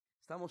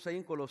Estamos ahí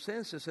en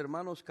Colosenses,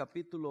 hermanos,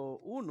 capítulo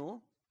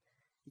 1.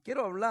 Y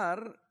quiero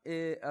hablar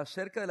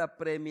acerca de la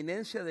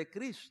preeminencia de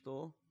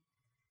Cristo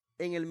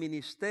en el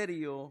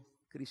ministerio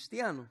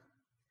cristiano.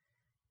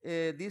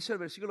 Dice el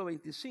versículo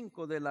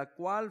 25, de la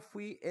cual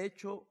fui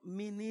hecho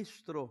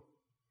ministro.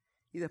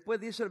 Y después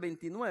dice el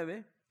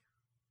 29,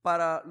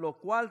 para lo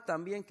cual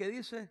también, ¿qué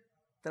dice?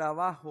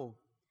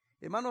 Trabajo.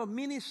 Hermanos,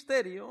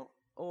 ministerio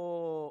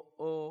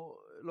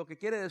o lo que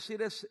quiere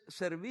decir es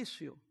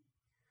servicio.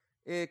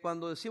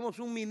 Cuando decimos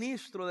un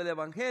ministro del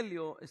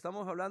evangelio,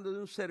 estamos hablando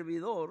de un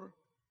servidor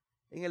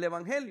en el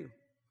evangelio,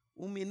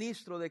 un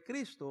ministro de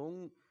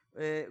Cristo.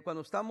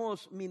 Cuando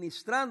estamos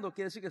ministrando,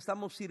 quiere decir que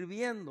estamos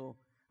sirviendo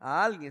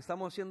a alguien,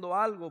 estamos haciendo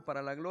algo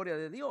para la gloria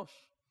de Dios.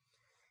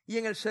 Y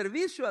en el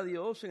servicio a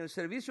Dios, en el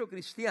servicio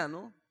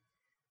cristiano,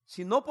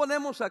 si no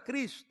ponemos a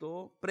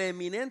Cristo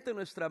preeminente en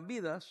nuestras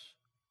vidas,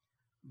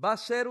 va a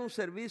ser un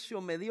servicio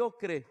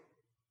mediocre,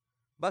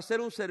 va a ser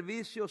un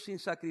servicio sin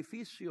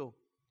sacrificio,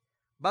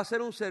 va a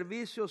ser un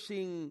servicio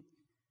sin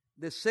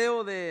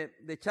deseo de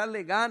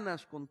echarle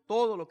ganas con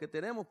todo lo que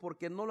tenemos,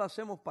 porque no lo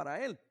hacemos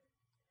para Él.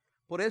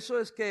 Por eso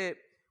es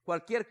que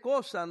cualquier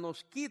cosa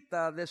nos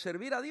quita de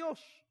servir a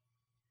Dios.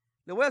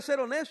 Le voy a ser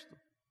honesto.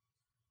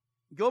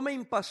 Yo me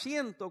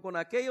impaciento con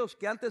aquellos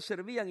que antes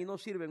servían y no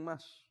sirven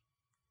más.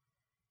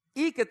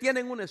 Y que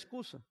tienen una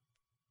excusa.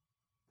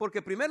 Porque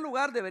en primer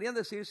lugar deberían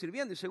de seguir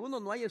sirviendo y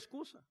segundo no hay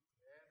excusa.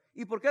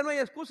 ¿Y por qué no hay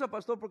excusa,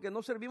 pastor? Porque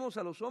no servimos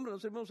a los hombres, no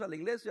servimos a la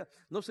iglesia,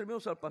 no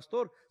servimos al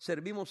pastor,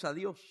 servimos a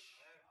Dios.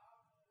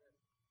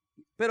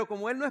 Pero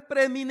como Él no es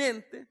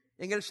preeminente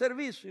en el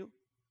servicio,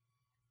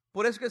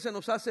 por eso es que se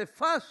nos hace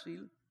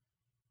fácil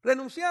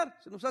renunciar,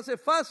 se nos hace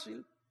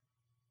fácil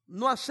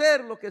no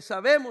hacer lo que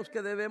sabemos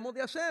que debemos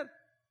de hacer.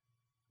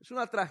 Es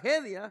una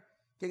tragedia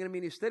que en el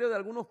ministerio de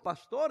algunos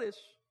pastores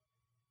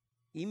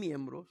y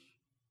miembros,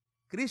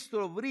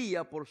 Cristo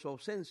brilla por su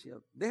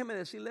ausencia. Déjeme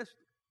decirle esto.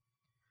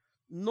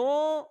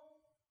 No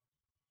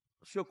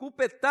se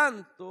ocupe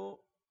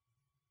tanto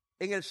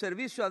en el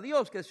servicio a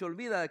Dios que se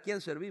olvida de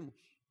quién servimos.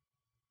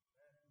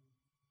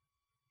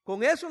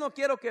 Con eso no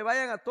quiero que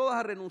vayan a todos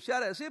a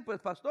renunciar a decir,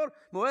 pues pastor,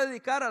 me voy a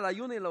dedicar al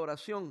ayuno y la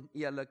oración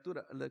y a la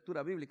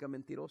lectura bíblica.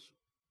 Mentiroso.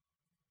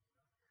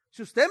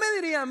 Si usted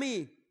me diría a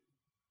mí,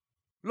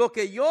 lo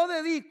que yo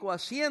dedico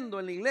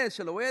haciendo en la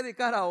iglesia, lo voy a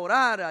dedicar a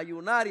orar, a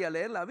ayunar y a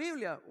leer la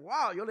Biblia,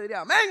 wow, yo le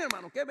diría, amén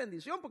hermano, qué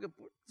bendición, porque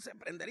se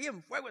prendería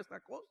en fuego esta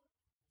cosa.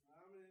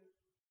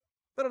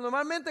 Pero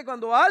normalmente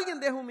cuando alguien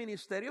deja un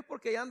ministerio es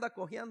porque ya anda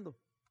cojeando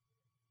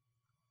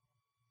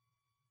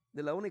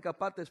de la única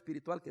parte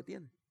espiritual que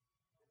tiene.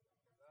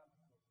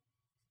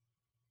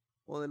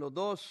 O de los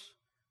dos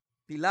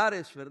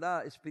pilares,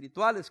 ¿verdad?,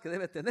 espirituales que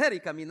debe tener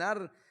y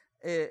caminar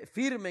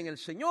firme en el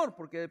Señor,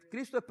 porque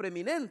Cristo es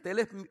preeminente, Él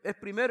es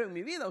primero en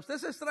mi vida. Usted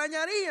se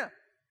extrañaría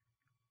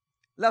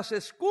las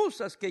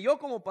excusas que yo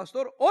como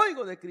pastor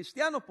oigo de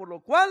cristianos, por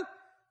lo cual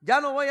ya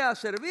no voy a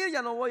servir,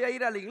 ya no voy a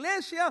ir a la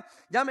iglesia,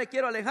 ya me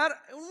quiero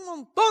alejar. Un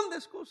montón de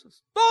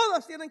excusas.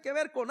 Todas tienen que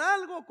ver con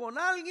algo, con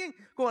alguien,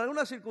 con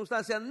alguna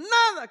circunstancia.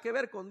 Nada que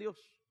ver con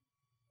Dios.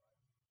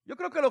 Yo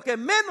creo que lo que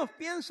menos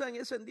piensan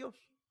es en Dios.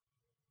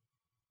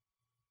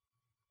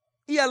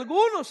 Y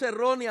algunos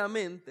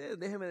erróneamente,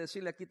 déjeme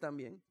decirle aquí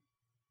también,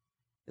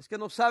 es que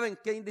no saben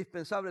qué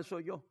indispensable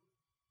soy yo.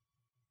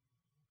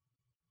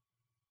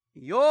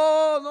 Y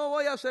yo no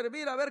voy a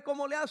servir a ver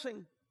cómo le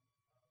hacen.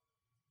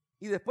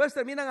 Y después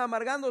terminan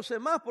amargándose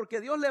más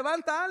porque Dios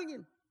levanta a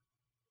alguien.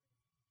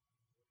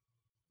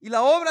 Y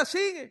la obra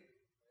sigue.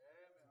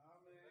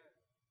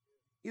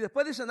 Y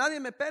después dice, nadie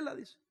me pela,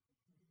 dice.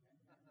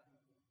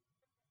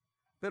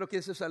 Pero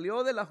quien se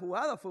salió de la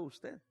jugada fue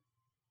usted.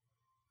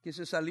 Quien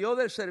se salió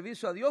del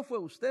servicio a Dios fue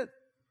usted.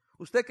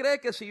 ¿Usted cree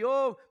que si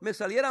yo me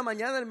saliera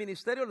mañana del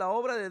ministerio, la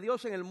obra de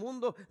Dios en el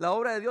mundo, la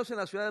obra de Dios en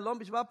la ciudad de Long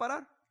Beach va a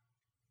parar?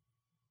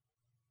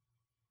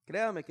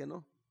 Créame que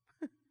no.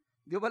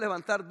 Dios va a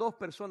levantar 2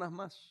 personas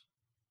más.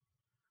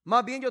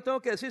 Más bien yo tengo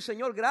que decir,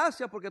 Señor,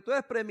 gracias porque tú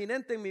eres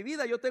preeminente en mi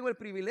vida. Yo tengo el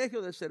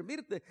privilegio de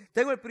servirte.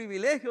 Tengo el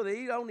privilegio de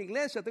ir a una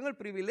iglesia. Tengo el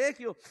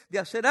privilegio de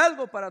hacer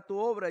algo para tu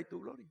obra y tu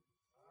gloria.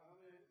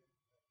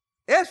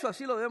 Eso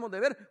así lo debemos de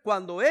ver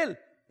cuando Él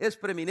es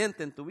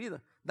preeminente en tu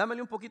vida.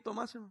 Dámele un poquito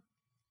más, hermano.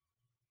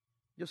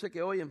 Yo sé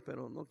que oyen,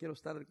 pero no quiero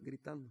estar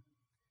gritando.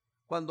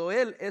 Cuando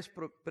Él es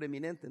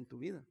preeminente en tu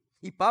vida.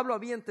 Y Pablo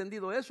había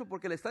entendido eso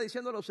porque le está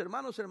diciendo a los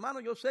hermanos,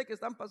 yo sé que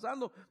están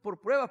pasando por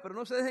pruebas, pero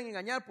no se dejen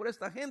engañar por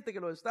esta gente que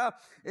los está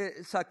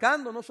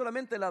sacando no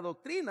solamente la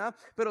doctrina,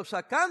 pero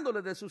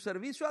sacándoles de su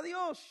servicio a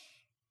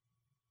Dios.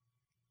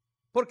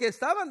 Porque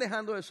estaban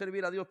dejando de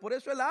servir a Dios. Por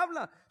eso él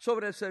habla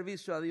sobre el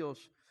servicio a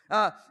Dios.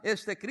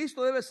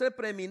 Cristo debe ser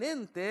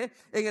preeminente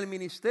en el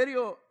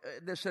ministerio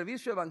de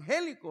servicio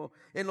evangélico,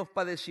 en los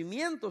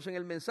padecimientos, en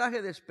el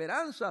mensaje de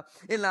esperanza,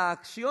 en la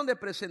acción de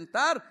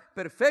presentar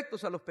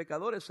perfectos a los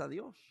pecadores a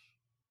Dios.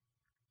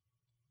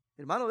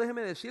 Hermano,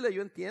 déjeme decirle,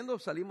 yo entiendo,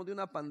 salimos de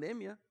una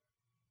pandemia.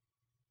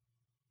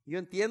 Yo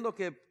entiendo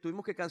que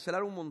tuvimos que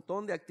cancelar un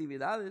montón de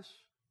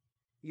actividades.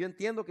 Yo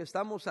entiendo que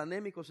estamos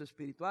anémicos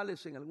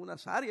espirituales en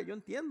algunas áreas, yo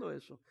entiendo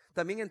eso.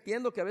 También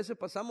entiendo que a veces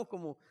pasamos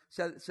como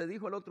se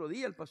dijo el otro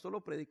día, el pastor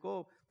lo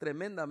predicó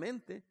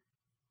tremendamente,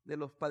 de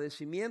los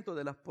padecimientos,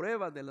 de las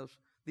pruebas, de las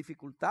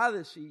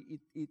dificultades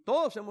y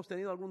todos hemos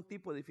tenido algún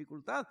tipo de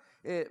dificultad.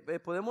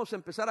 Podemos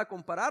empezar a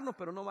compararnos,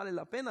 pero no vale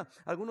la pena.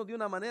 Algunos de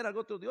una manera,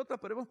 otros de otra,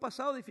 pero hemos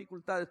pasado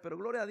dificultades, pero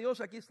gloria a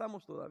Dios, aquí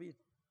estamos todavía.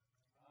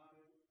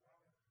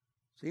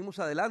 Seguimos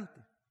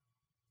adelante.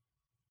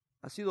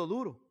 Ha sido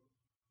duro.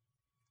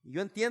 Y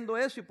yo entiendo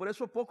eso y por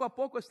eso poco a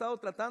poco he estado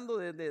tratando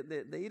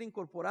de ir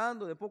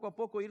incorporando, de poco a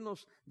poco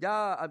irnos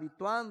ya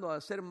habituando a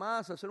hacer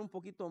más, a hacer un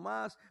poquito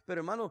más.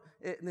 Pero hermano,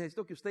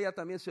 necesito que usted ya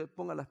también se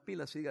ponga las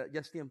pilas y diga, ya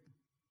es tiempo.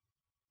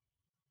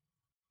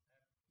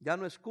 Ya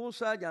no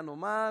excusa, ya no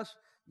más,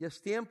 ya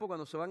es tiempo.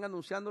 Cuando se van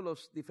anunciando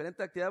las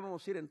diferentes actividades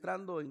vamos a ir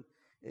entrando en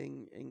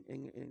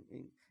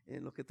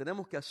lo que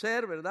tenemos que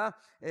hacer, ¿verdad?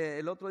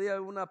 El otro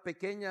día una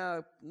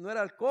pequeña, no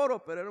era el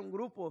coro, pero era un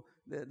grupo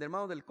de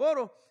hermanos del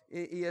coro,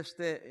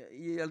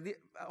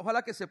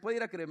 ojalá que se pueda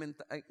ir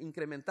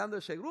incrementando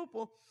ese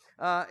grupo,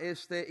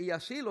 y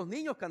así los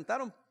niños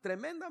cantaron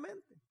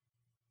tremendamente.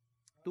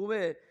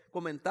 Tuve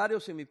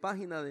comentarios en mi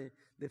página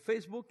de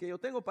Facebook que yo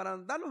tengo para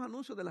dar los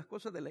anuncios de las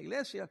cosas de la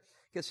iglesia,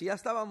 que si ya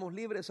estábamos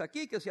libres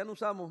aquí, que si ya no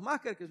usábamos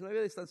máscara, que si no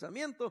había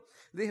distanciamiento.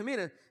 Dije,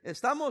 miren,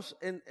 estamos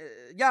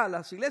ya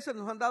las iglesias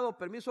nos han dado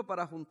permiso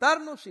para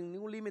juntarnos sin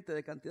ningún límite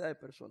de cantidad de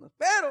personas,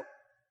 pero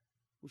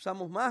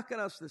usamos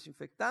máscaras,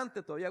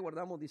 desinfectantes, todavía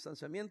guardamos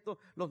distanciamiento.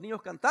 Los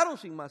niños cantaron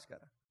sin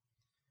máscara,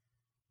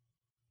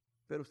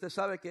 pero usted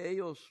sabe que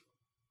ellos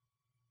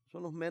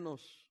son los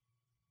menos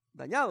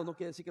dañados. No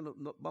quiere decir que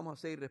no vamos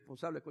a ser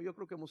irresponsables. Yo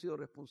creo que hemos sido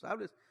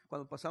responsables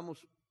cuando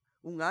pasamos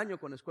un año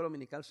con la escuela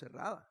dominical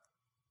cerrada.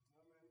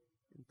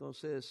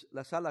 Entonces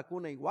la sala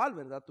cuna igual,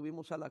 ¿verdad?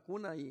 Tuvimos sala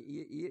cuna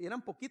y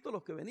eran poquitos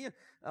los que venían.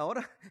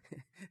 Ahora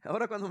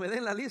cuando me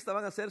den la lista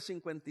van a ser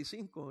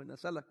 55 en la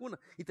sala cuna.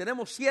 Y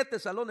tenemos 7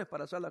 salones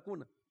para sala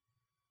cuna.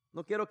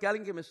 No quiero que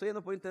alguien que me esté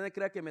viendo por internet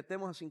crea que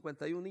metemos a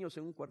 51 niños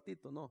en un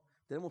cuartito. No,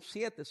 tenemos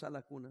 7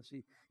 salas cunas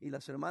y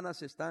las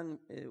hermanas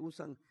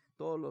usan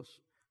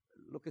todos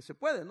lo que se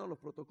puede, ¿no? Los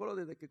protocolos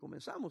desde que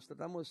comenzamos,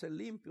 tratamos de ser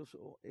limpios,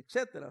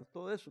 etcétera,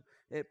 todo eso.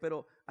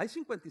 Pero hay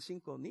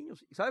 55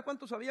 niños. ¿Y sabe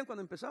cuántos habían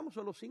cuando empezamos?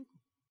 Solo 5.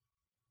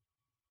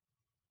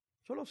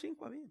 Solo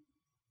 5 habían.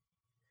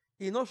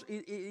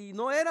 Y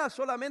no era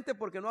solamente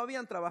porque no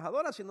habían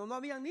trabajadoras, sino no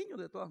habían niños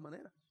de todas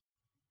maneras.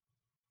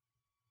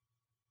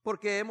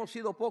 Porque hemos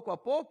ido poco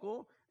a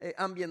poco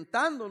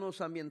ambientándonos.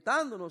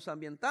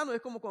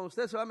 Es como cuando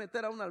usted se va a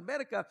meter a una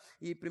alberca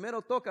y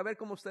primero toca ver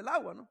cómo está el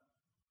agua, ¿no?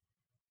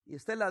 Y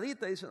está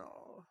heladita y dice,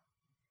 no,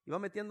 y va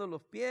metiendo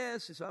los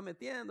pies y se va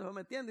metiendo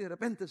y de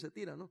repente se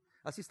tira, ¿no?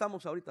 Así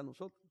estamos ahorita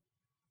nosotros.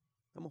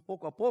 Estamos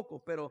poco a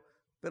poco, pero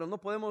no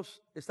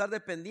podemos estar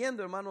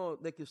dependiendo, hermano,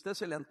 de que usted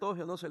se le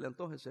antoje o no se le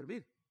antoje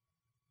servir.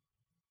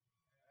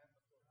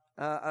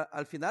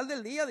 Al final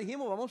del día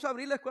dijimos, vamos a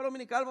abrir la escuela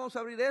dominical, vamos a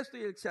abrir esto,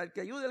 y el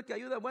que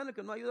ayuda, bueno, el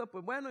que no ayuda,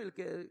 pues bueno, y el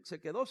que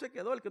se quedó,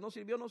 el que no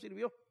sirvió, no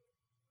sirvió.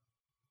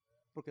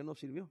 Porque no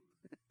sirvió.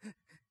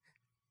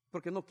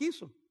 Porque no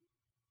quiso.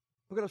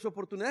 Porque las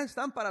oportunidades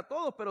están para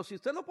todos, pero si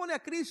usted no pone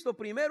a Cristo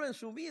primero en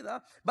su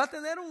vida, va a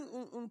tener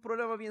un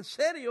problema bien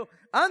serio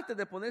antes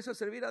de ponerse a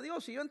servir a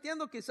Dios. Y yo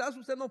entiendo, quizás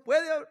usted no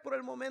puede por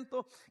el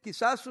momento,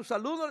 quizás su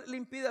salud no le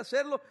impide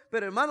hacerlo,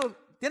 pero hermano,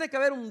 tiene que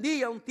haber un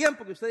día, un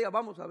tiempo que usted diga,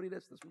 vamos a abrir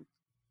este asunto.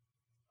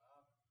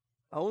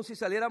 Aún si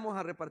saliéramos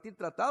a repartir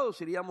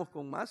tratados, iríamos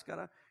con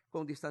máscara,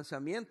 con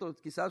distanciamiento.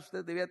 Quizás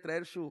usted debía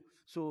traer su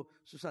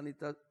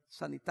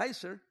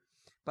sanitizer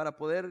para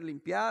poder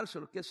limpiarse,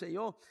 lo que sé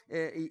yo,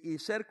 y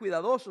ser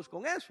cuidadosos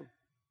con eso.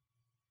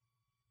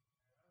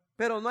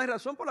 Pero no hay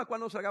razón por la cual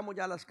no salgamos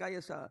ya a las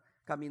calles a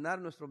caminar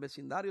nuestros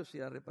vecindarios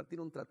y a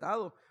repartir un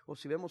tratado, o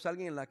si vemos a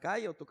alguien en la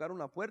calle o tocar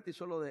una puerta y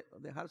solo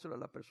dejárselo a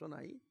la persona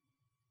ahí.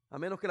 A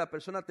menos que la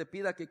persona te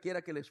pida que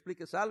quiera que le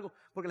expliques algo,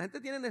 porque la gente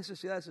tiene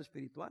necesidades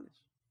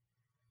espirituales.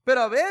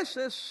 Pero a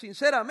veces,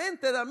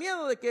 sinceramente, da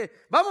miedo de que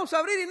vamos a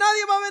abrir y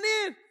nadie va a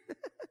venir.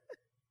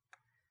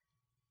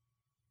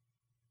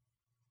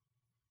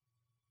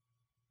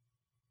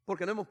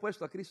 Porque no hemos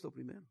puesto a Cristo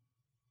primero.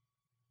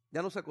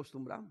 Ya nos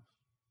acostumbramos.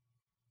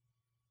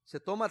 Se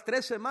toma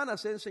 3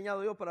 semanas, he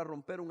enseñado yo, para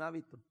romper un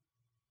hábito.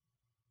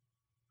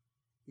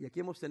 Y aquí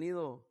hemos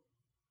tenido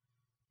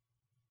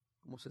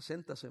como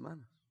 60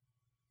 semanas.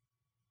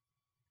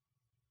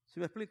 ¿Sí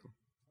me explico?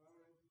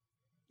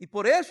 Y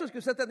por eso es que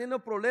usted está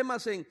teniendo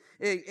problemas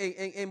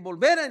en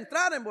volver a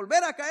entrar, en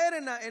volver a caer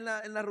en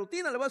la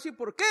rutina. Le voy a decir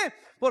por qué.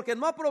 Porque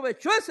no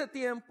aprovechó ese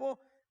tiempo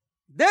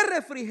de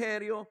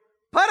refrigerio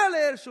para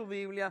leer su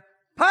Biblia,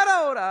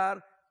 para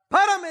orar,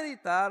 para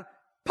meditar,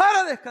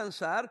 para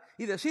descansar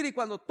y decir, y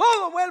cuando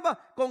todo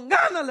vuelva, con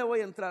ganas le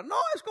voy a entrar. No,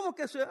 es como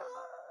que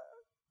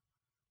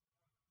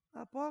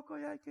 ¿a poco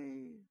ya hay que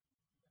ir?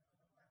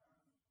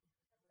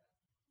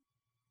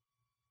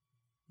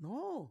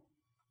 No.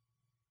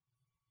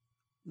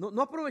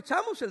 No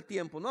aprovechamos el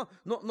tiempo, no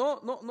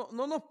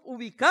nos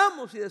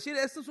ubicamos y decir,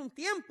 esto es un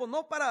tiempo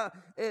no para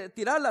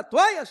tirar la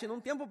toalla, sino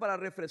un tiempo para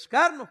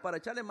refrescarnos, para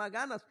echarle más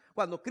ganas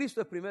cuando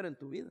Cristo es primero en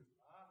tu vida.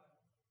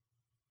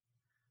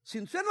 Si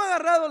usted no ha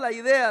agarrado la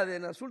idea de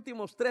en los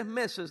últimos 3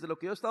 meses de lo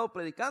que yo he estado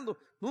predicando,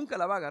 nunca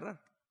la va a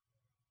agarrar.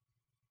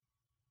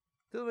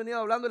 Usted ha venido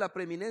hablando de la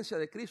preeminencia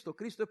de Cristo.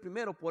 Cristo es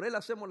primero, por Él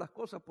hacemos las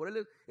cosas, por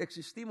Él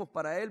existimos,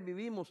 para Él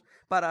vivimos,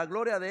 para la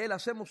gloria de Él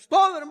hacemos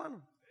todo,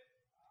 hermano.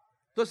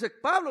 Entonces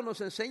Pablo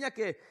nos enseña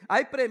que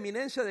hay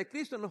preeminencia de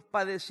Cristo en los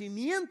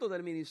padecimientos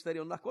del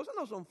ministerio. Las cosas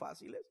no son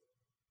fáciles.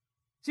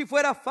 Si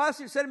fuera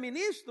fácil ser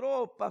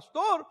ministro o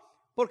pastor,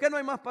 ¿por qué no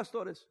hay más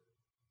pastores?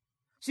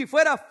 Si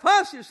fuera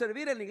fácil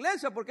servir en la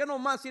iglesia, ¿por qué no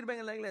más sirven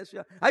en la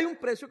iglesia? Hay un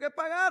precio que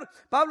pagar.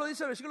 Pablo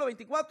dice en el versículo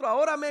 24,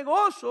 ahora me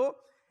gozo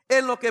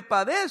en lo que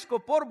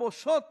padezco por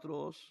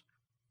vosotros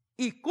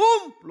y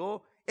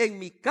cumplo en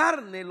mi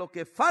carne lo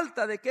que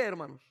falta de ¿qué,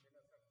 hermanos?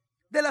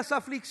 De las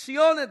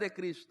aflicciones de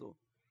Cristo.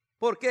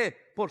 ¿Por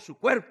qué? Por su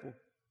cuerpo.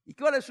 ¿Y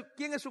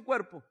quién es su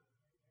cuerpo?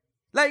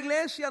 La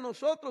iglesia,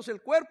 nosotros,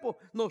 el cuerpo.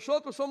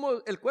 Nosotros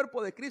somos el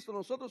cuerpo de Cristo,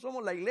 nosotros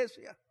somos la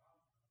iglesia.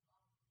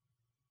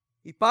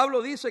 Y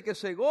Pablo dice que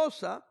se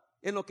goza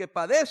en lo que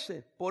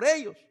padece por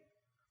ellos,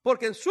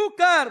 porque en su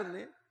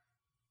carne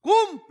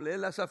cumple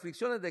las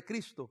aflicciones de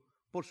Cristo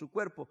por su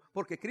cuerpo,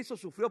 porque Cristo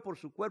sufrió por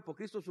su cuerpo,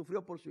 Cristo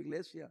sufrió por su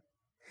iglesia.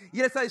 Y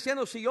él está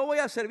diciendo, si yo voy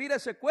a servir a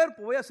ese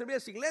cuerpo, voy a servir a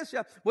esa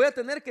iglesia, voy a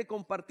tener que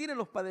compartir en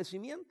los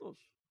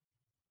padecimientos.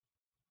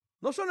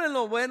 No solo en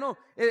lo bueno,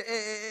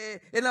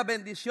 en las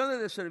bendiciones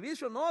de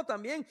servicio, no,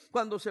 también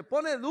cuando se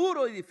pone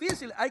duro y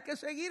difícil, hay que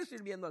seguir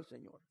sirviendo al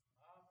Señor.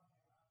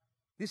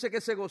 Dice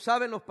que se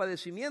gozaba en los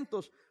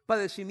padecimientos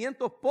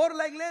por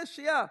la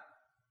iglesia.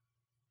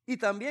 Y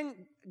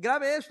también,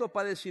 grave esto,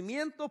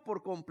 padecimientos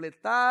por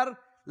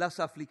completar las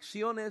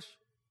aflicciones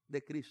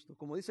de Cristo.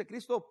 Como dice,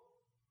 Cristo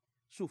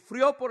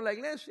sufrió por la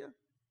iglesia.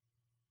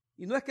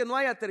 Y no es que no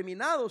haya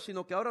terminado,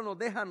 sino que ahora nos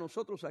deja a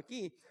nosotros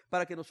aquí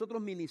para que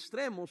nosotros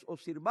ministremos o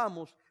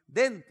sirvamos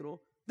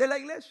dentro de la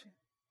iglesia.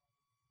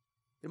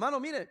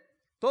 Hermano, mire,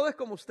 todo es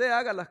como usted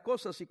haga las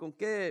cosas y con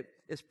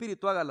qué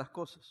espíritu haga las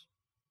cosas.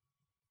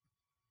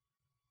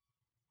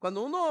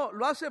 Cuando uno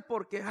lo hace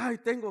porque,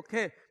 tengo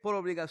que, por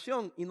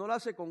obligación, y no lo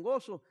hace con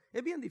gozo,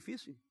 es bien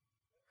difícil.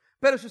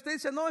 Pero si usted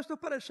dice, no, esto es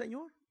para el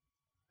Señor,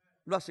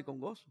 lo hace con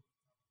gozo.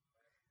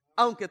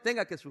 Aunque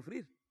tenga que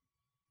sufrir,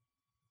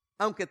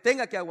 aunque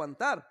tenga que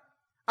aguantar,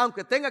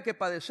 aunque tenga que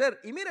padecer.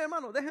 Y mire,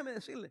 hermano, déjeme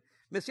decirle,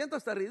 me siento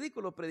hasta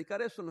ridículo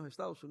predicar eso en los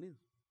Estados Unidos.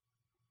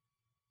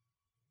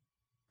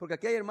 Porque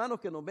aquí hay hermanos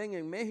que nos ven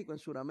en México, en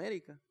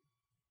Sudamérica.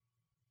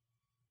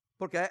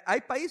 Porque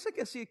hay países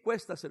que sí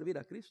cuesta servir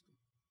a Cristo.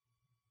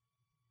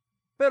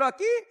 Pero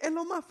aquí es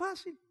lo más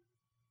fácil.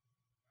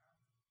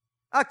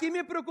 Aquí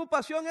mi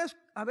preocupación es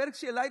a ver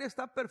si el aire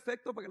está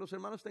perfecto para que los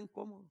hermanos estén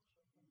cómodos.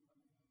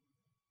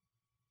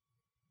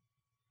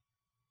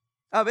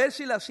 A ver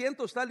si el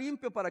asiento está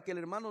limpio para que el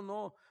hermano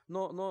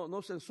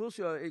no se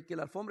ensucie y que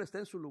la alfombra esté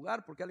en su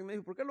lugar. Porque alguien me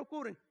dijo, ¿por qué lo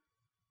cubren?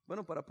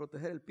 Bueno, para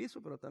proteger el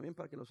piso, pero también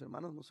para que los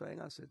hermanos no se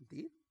vayan a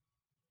sentir.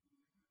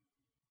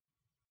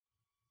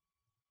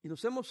 Y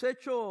nos hemos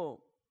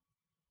hecho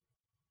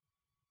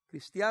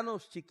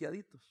cristianos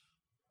chiquiaditos.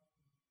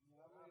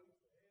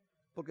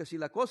 Porque si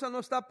la cosa no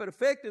está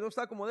perfecta y no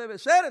está como debe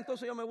ser,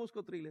 entonces yo me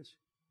busco otra iglesia.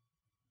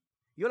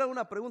 Yo le hago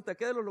una pregunta,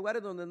 ¿qué de los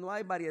lugares donde no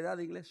hay variedad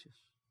de iglesias?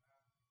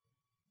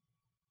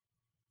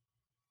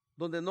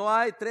 Donde no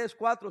hay 3,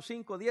 4,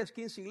 5, 10,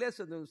 15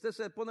 iglesias, donde usted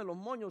se pone los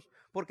moños,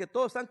 porque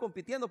todos están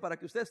compitiendo para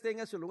que usted esté en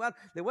ese lugar.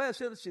 Le voy a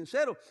ser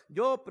sincero,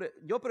 yo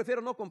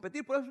prefiero no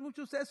competir, por eso muchos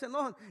de ustedes se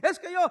enojan. Es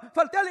que yo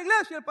falté a la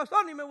iglesia y el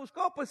pastor ni me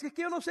buscó, pues es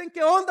que yo no sé en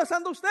qué ondas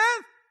anda usted.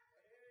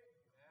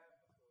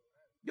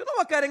 Yo no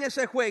voy a caer en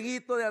ese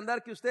jueguito de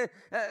andar que usted,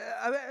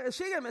 a ver,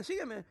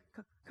 sígueme.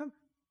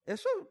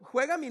 Eso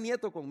juega mi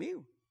nieto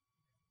conmigo.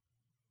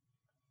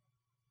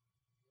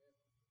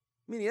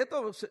 Mi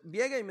nieto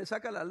llega y me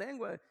saca la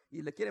lengua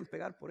y le quieren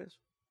pegar por eso.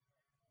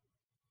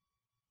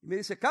 Y me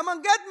dice, come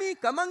and get me.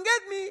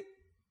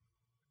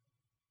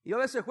 Y yo a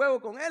veces juego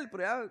con él,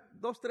 pero ya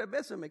 2, 3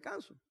 veces me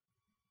canso.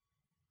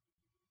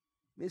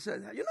 Me dice,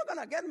 you're not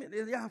gonna get me. Y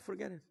dice, yeah,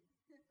 forget it.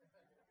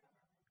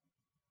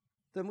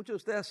 Entonces muchos de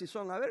ustedes así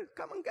son, a ver,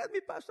 come and get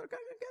me, pastor,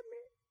 come and get me.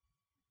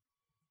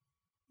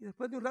 Y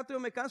después de un rato yo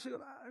me canso y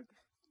digo,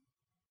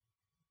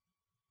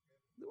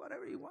 do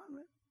whatever you want,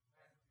 man.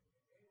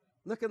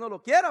 No es que no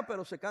lo quiera,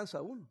 pero se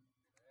cansa uno.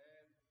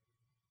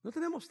 No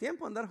tenemos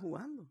tiempo a andar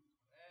jugando.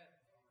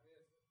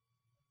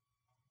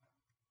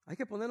 Hay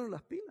que ponernos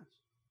las pilas.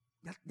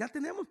 Ya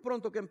tenemos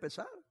pronto que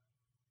empezar.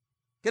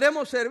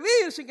 Queremos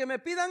servir sin que me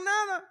pidan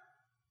nada.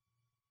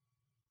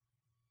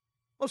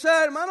 O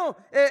sea, hermano,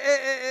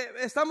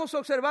 estamos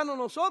observando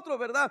nosotros,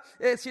 ¿verdad?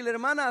 Si la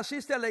hermana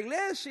asiste a la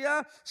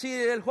iglesia, si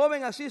el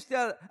joven asiste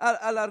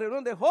a la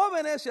reunión de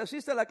jóvenes, si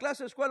asiste a la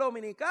clase de escuela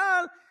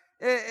dominical,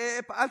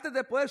 antes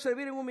de poder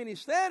servir en un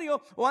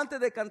ministerio o antes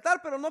de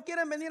cantar, pero no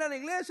quieren venir a la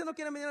iglesia, no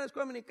quieren venir a la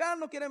escuela dominical,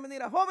 no quieren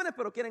venir a jóvenes,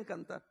 pero quieren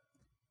cantar.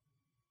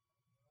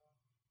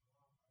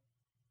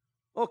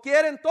 O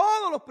quieren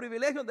todos los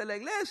privilegios de la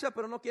iglesia,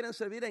 pero no quieren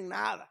servir en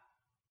nada.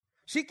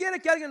 Sí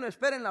quiere que alguien lo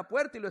espere en la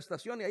puerta y lo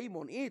estacione ahí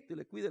bonito y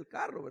le cuide el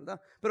carro,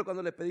 ¿verdad? Pero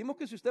cuando le pedimos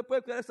que si usted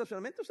puede cuidar el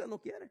estacionamiento, usted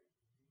no quiere.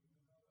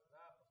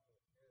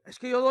 Es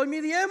que yo doy mi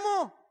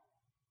diezmo.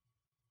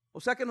 O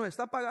sea que nos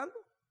está pagando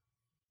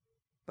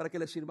para que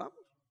le sirvamos.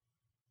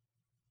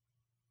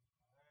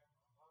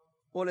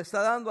 O le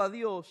está dando a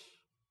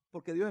Dios,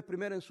 porque Dios es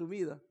primero en su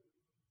vida,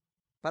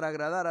 para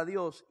agradar a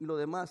Dios y lo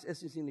demás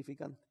es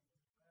insignificante.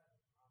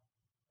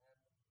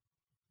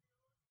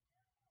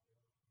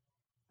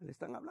 Le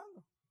están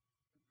hablando.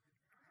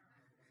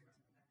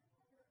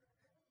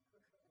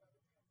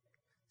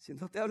 Si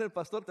no te habla el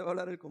pastor, te va a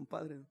hablar el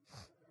compadre.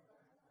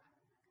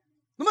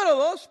 Número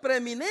 2,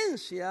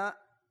 preeminencia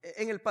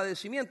en el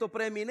padecimiento,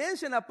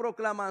 preeminencia en la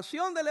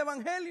proclamación del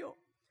evangelio.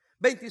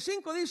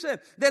 25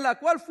 dice, de la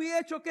cual fui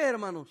hecho, ¿qué,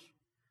 hermanos?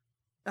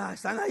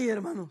 Están ahí,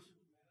 hermanos.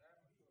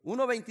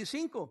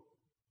 1:25.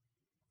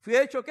 ¿Fui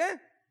hecho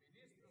qué?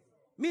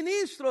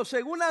 Ministro,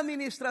 según la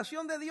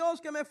administración de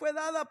Dios que me fue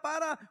dada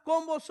para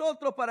con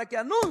vosotros, para que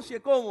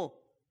anuncie ¿cómo?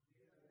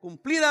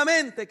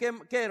 Cumplidamente,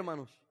 ¿qué,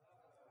 hermanos?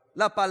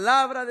 La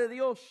palabra de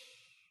Dios.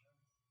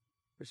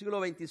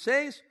 Versículo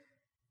 26,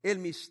 el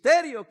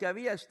misterio que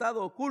había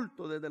estado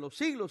oculto desde los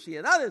siglos y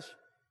edades,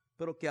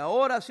 pero que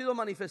ahora ha sido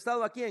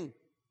manifestado ¿a quién?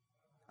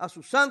 A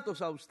sus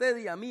santos, a usted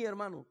y a mí,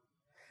 hermano.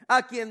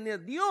 A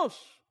quienes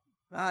Dios,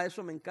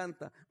 eso me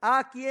encanta,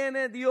 a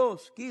quienes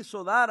Dios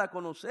quiso dar a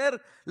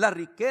conocer la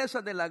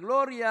riqueza de la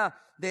gloria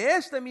de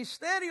este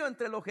misterio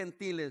entre los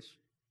gentiles,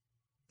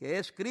 que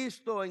es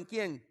Cristo en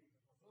quién,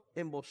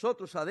 en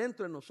vosotros,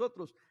 adentro de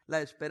nosotros,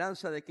 la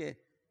esperanza de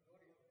qué,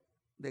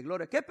 de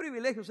gloria. Qué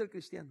privilegio ser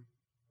cristiano.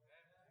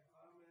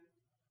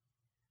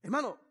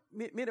 Hermano,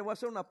 mire, voy a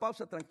hacer una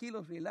pausa,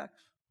 tranquilos,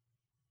 relax.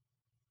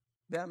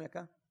 Véame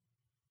acá.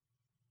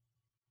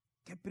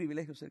 Qué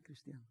privilegio ser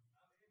cristiano.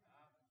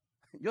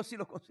 Yo sí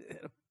lo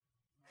considero.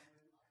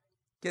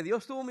 Que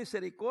Dios tuvo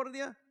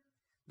misericordia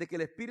de que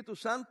el Espíritu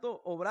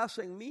Santo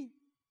obrase en mí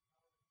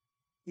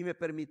y me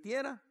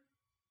permitiera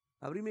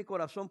abrir mi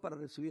corazón para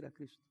recibir a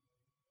Cristo.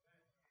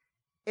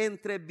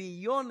 Entre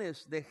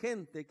billones de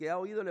gente que ha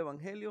oído el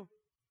Evangelio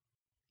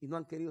y no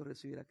han querido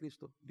recibir a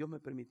Cristo, Dios me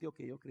permitió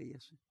que yo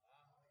creyese.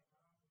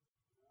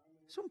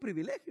 Es un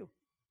privilegio.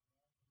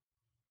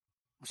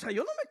 O sea,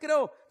 yo no me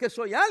creo que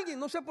soy alguien,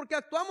 no sé por qué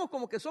actuamos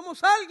como que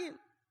somos alguien.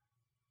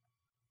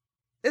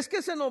 Es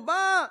que se nos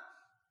va,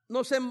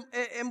 nos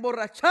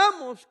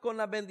emborrachamos con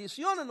las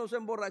bendiciones, nos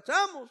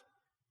emborrachamos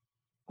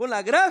con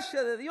la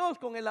gracia de Dios,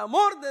 con el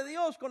amor de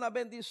Dios, con la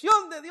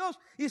bendición de Dios,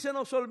 y se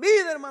nos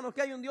olvida, hermanos,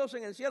 que hay un Dios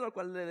en el cielo al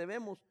cual le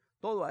debemos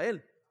todo a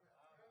Él.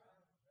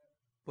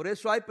 Por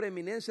eso hay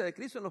preeminencia de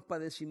Cristo en los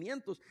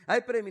padecimientos,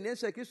 hay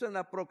preeminencia de Cristo en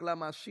la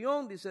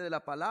proclamación, dice, de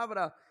la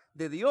palabra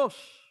de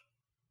Dios.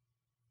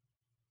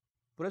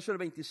 Por eso el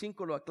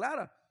 25 lo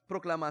aclara,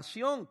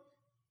 proclamación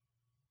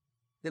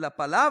de la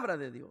palabra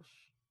de Dios.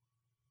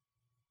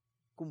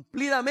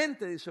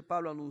 Cumplidamente, dice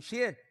Pablo,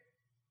 anuncié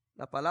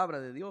la palabra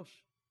de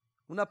Dios.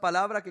 Una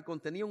palabra que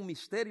contenía un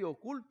misterio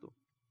oculto,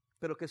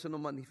 pero que se nos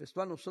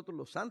manifestó a nosotros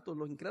los santos.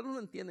 Los incrédulos no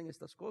entienden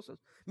estas cosas.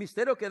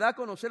 Misterio que da a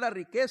conocer la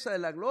riqueza de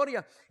la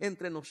gloria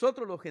entre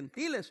nosotros los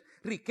gentiles.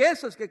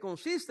 Riquezas que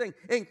consisten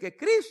en que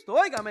Cristo,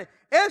 óigame,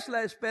 es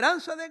la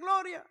esperanza de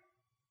gloria.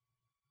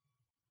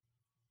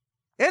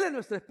 Él es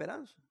nuestra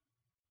esperanza.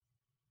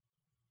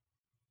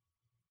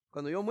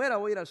 Cuando yo muera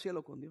voy a ir al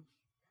cielo con Dios.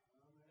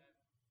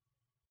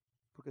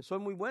 ¿Porque soy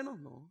muy bueno?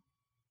 No.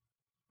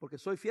 ¿Porque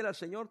soy fiel al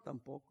Señor?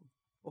 Tampoco.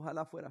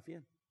 Ojalá fuera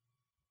fiel.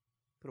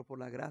 Pero por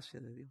la gracia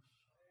de Dios.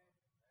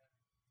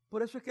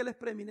 Por eso es que Él es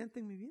preeminente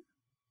en mi vida.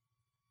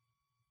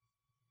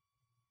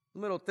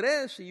 Número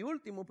 3 y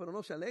último, pero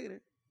no se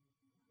alegre.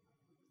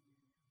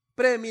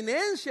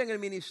 Preeminencia en el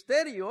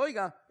ministerio.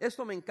 Oiga,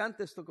 esto me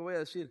encanta, esto que voy a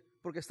decir,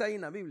 porque está ahí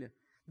en la Biblia.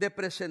 De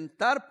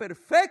presentar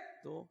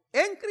perfecto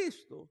en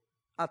Cristo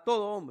a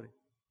todo hombre.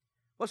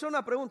 Voy a hacer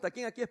una pregunta,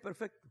 ¿quién aquí es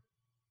perfecto?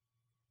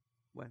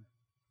 Bueno,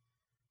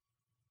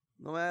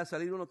 no me vaya a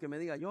salir uno que me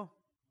diga yo.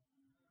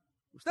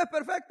 ¿Usted es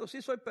perfecto?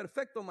 Sí, soy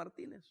perfecto,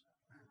 Martínez.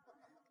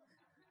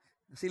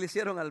 Así le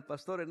hicieron al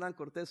pastor Hernán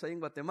Cortés ahí en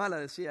Guatemala,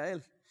 decía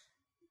él.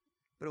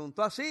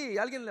 Preguntó así y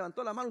alguien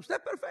levantó la mano. ¿Usted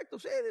es perfecto?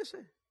 Sí,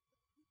 dice.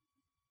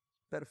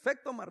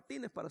 Perfecto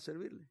Martínez para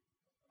servirle.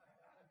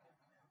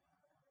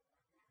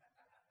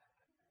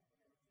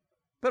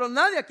 Pero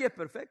nadie aquí es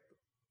perfecto.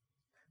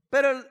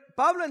 Pero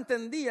Pablo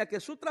entendía que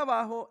su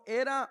trabajo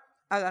era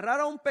agarrar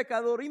a un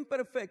pecador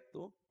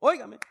imperfecto,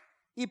 óigame,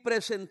 y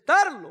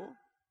presentarlo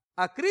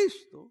a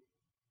Cristo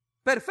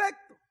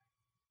perfecto.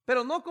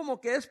 Pero no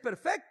como que es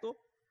perfecto,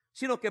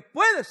 sino que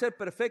puede ser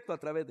perfecto a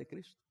través de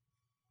Cristo.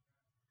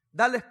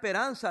 Darle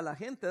esperanza a la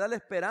gente, darle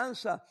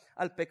esperanza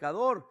al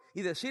pecador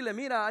y decirle,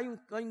 mira, hay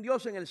un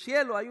Dios en el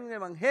cielo, hay un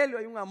evangelio,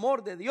 hay un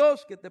amor de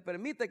Dios que te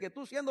permite que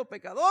tú siendo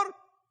pecador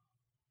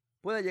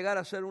puedas llegar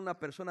a ser una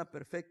persona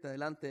perfecta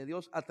delante de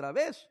Dios a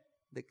través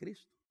de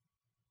Cristo.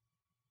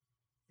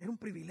 Era un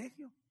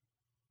privilegio.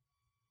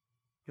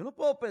 Yo no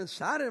puedo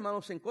pensar,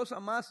 hermanos, en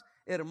cosas más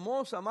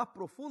hermosas, más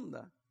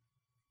profundas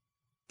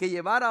que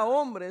llevar a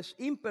hombres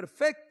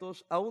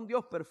imperfectos a un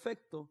Dios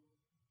perfecto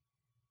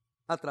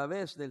a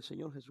través del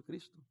Señor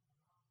Jesucristo.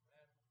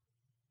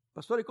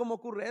 Pastor, ¿y cómo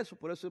ocurre eso?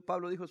 Por eso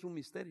Pablo dijo, es un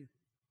misterio.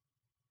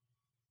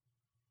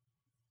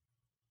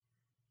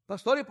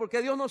 Pastor, ¿y por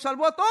qué Dios nos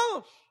salvó a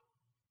todos?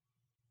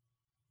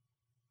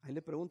 Ahí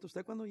le pregunto a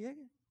usted cuando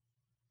llegue.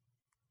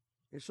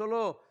 Él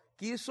solo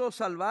quiso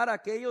salvar a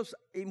aquellos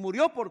y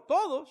murió por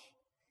todos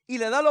y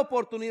le da la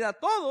oportunidad a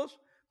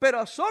todos, pero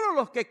a solo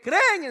los que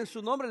creen en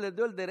su nombre les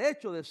dio el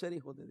derecho de ser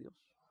hijos de Dios.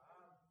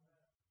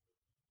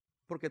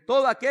 Porque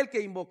todo aquel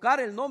que invocar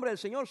el nombre del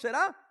Señor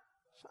será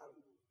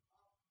salvo.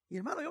 Y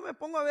hermano, yo me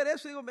pongo a ver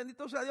eso y digo,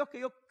 bendito sea Dios que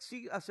yo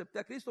sí acepté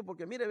a Cristo,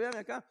 porque mire, vean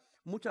acá,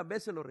 muchas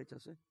veces lo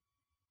rechacé.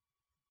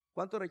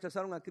 ¿Cuántos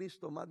rechazaron a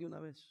Cristo más de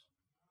una vez?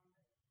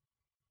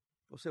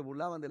 O se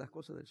burlaban de las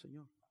cosas del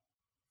Señor.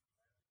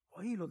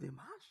 Oye, los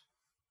demás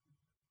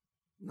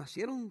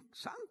nacieron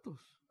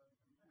santos.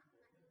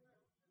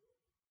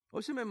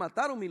 Hoy se me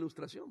mataron mi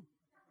ilustración.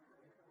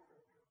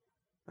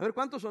 A ver,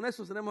 ¿cuántos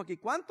honestos tenemos aquí?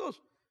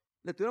 ¿Cuántos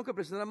le tuvieron que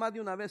presentar más de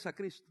una vez a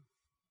Cristo?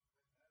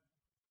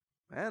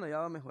 Bueno, ya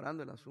va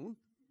mejorando el asunto.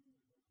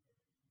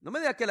 No me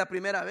diga que la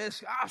primera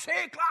vez, sí,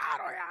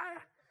 claro,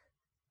 ya.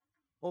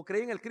 O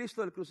creí en el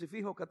Cristo del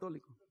crucifijo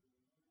católico.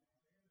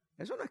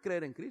 Eso no es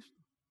creer en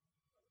Cristo.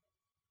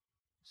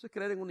 Eso es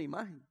creer en una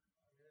imagen.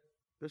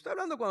 Pero estoy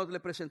hablando cuando le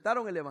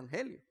presentaron el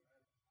Evangelio.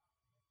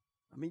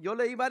 A mí yo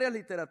leí varias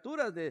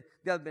literaturas de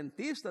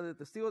adventistas, de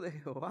testigos de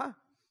Jehová.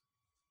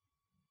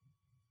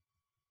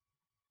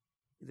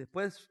 Y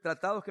después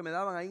tratados que me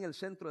daban ahí en el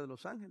centro de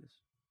Los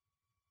Ángeles.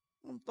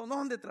 Un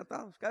montón de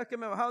tratados. Cada vez que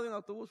me bajaba de un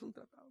autobús, un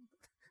tratado.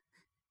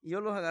 Y yo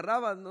los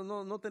agarraba,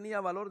 no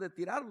tenía valor de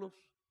tirarlos.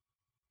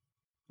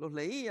 Los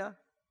leía,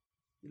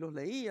 y los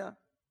leía,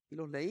 y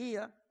los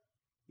leía.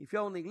 Y fui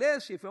a una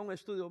iglesia, y fui a un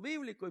estudio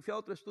bíblico, y fui a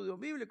otro estudio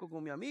bíblico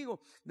con mi amigo.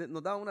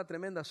 Nos daban una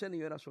tremenda cena y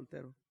yo era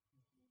soltero.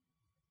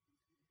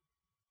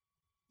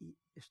 Y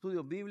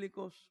estudios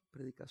bíblicos,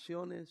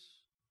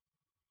 predicaciones.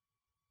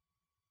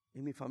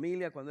 En mi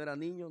familia, cuando era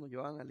niño, nos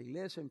llevaban a la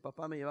iglesia. Mi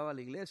papá me llevaba a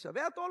la iglesia.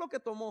 Vea todo lo que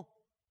tomó.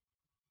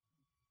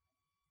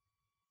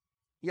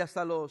 Y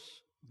hasta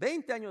los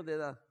 20 años de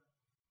edad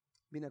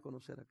vine a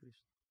conocer a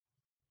Cristo.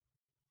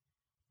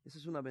 Esa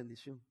es una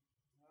bendición.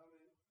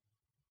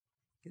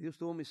 Que Dios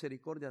tuvo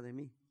misericordia de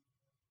mí.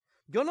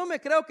 Yo no me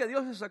creo que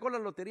Dios se sacó la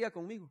lotería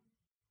conmigo.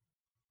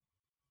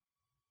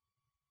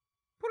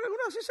 Porque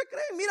algunos así se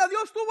creen. Mira,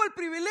 Dios tuvo el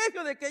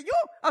privilegio de que yo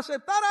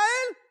aceptara a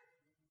Él.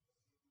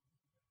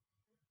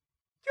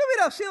 ¿Qué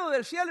hubiera sido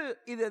del cielo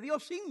y de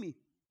Dios sin mí?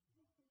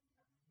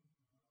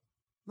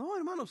 No,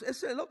 hermanos,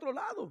 ese es el otro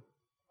lado.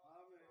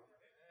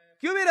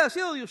 ¿Qué hubiera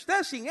sido de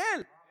usted sin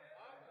Él?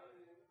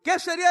 ¿Qué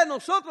sería de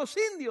nosotros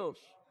sin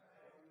Dios?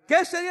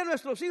 ¿Qué serían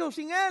nuestros hijos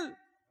sin Él?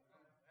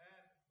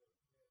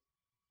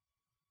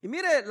 Y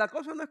mire, la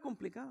cosa no es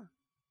complicada.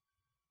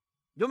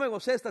 Yo me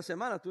gocé esta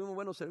semana, tuvimos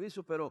buenos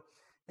servicios, pero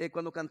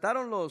cuando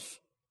cantaron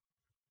los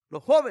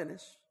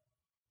jóvenes,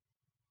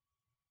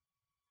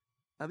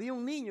 había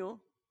un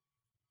niño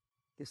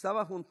que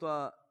estaba junto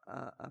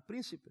a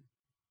Príncipe.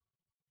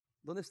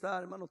 ¿Dónde está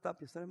el hermano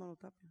Tapia? ¿Está el hermano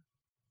Tapia?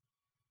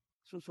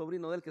 Es un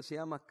sobrino de él que se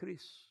llama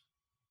Chris.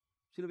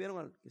 ¿Sí lo vieron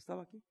al que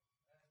estaba aquí?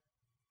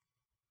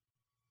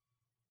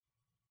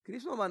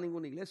 Chris no va a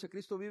ninguna iglesia.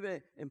 Cristo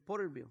vive en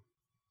Porterville,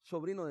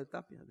 sobrino de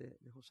Tapia,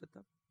 de José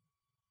Tapia.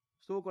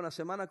 Estuvo con la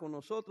semana con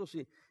nosotros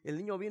y el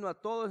niño vino a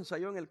todos,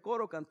 ensayó en el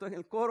coro, cantó en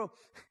el coro,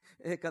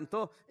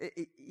 cantó.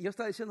 Y yo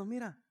estaba diciendo,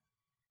 mira,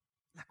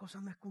 la cosa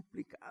no es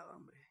complicada,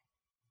 hombre.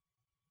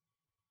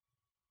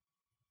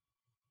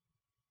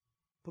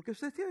 Porque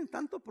ustedes tienen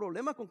tanto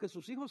problema con que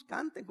sus hijos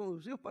canten, con que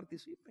sus hijos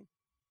participen.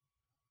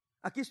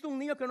 Aquí está un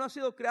niño que no ha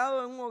sido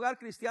criado en un hogar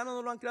cristiano,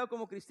 no lo han criado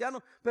como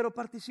cristiano, pero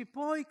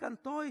participó y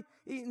cantó y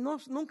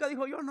nunca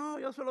dijo,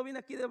 yo solo vine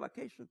aquí de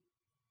vacation.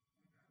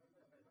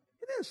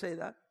 He didn't say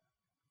that.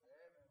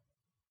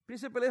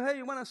 Príncipe le dijo, hey,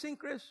 you want to sing,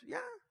 Chris?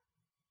 Yeah.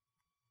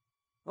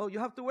 Oh, you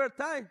have to wear a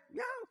tie?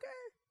 Yeah, okay.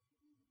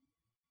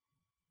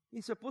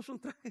 Y se puso un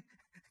traje,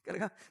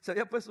 se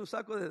había puesto un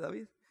saco de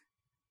David.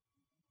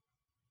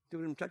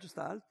 El muchacho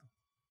está alto.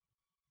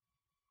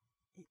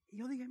 Y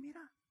yo dije,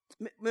 mira,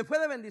 me fue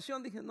de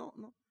bendición. Dije, no,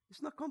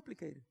 it's not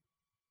complicated.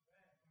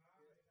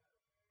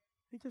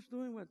 He's just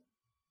doing what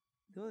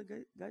the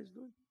other guys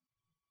doing.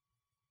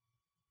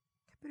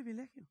 Qué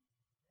privilegio.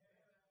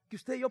 Que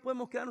usted y yo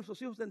podemos criar a nuestros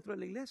hijos dentro de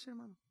la iglesia,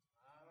 hermano.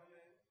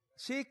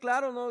 Sí,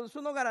 claro, no, eso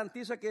no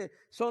garantiza que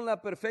son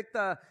la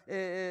perfecta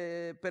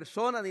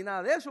persona ni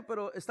nada de eso,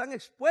 pero están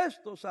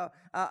expuestos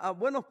a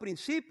buenos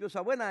principios,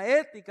 a buena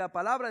ética, a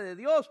palabra de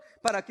Dios,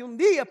 para que un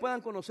día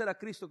puedan conocer a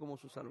Cristo como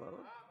su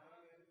Salvador.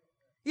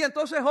 Y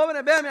entonces,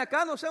 jóvenes, véanme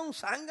acá, no sea un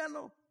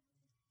zángano.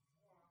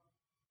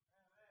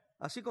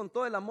 Así con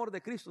todo el amor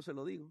de Cristo se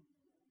lo digo.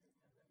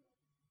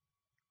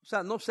 O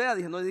sea, no sea,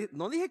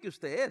 no dije que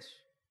usted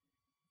es.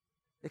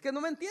 Es que no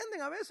me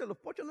entienden a veces, los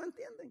pochos no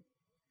entienden.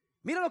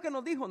 Mira lo que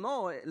nos dijo,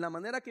 no, la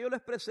manera que yo lo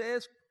expresé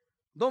es,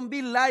 don't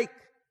be like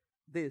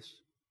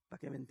this, para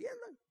que me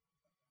entiendan.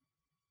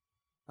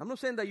 I'm not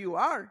saying that you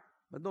are,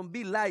 but don't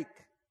be like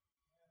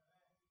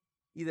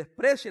y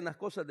desprecien las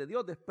cosas de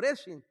Dios,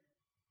 desprecien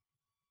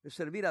el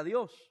servir a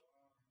Dios.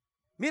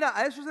 Mira,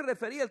 a eso se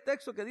refería el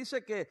texto que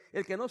dice que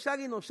el que no se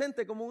haga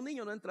inocente como un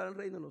niño no entrará en el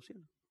reino de los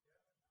cielos.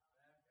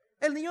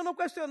 El niño no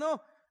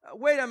cuestionó,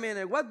 wait a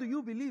minute, what do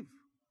you believe?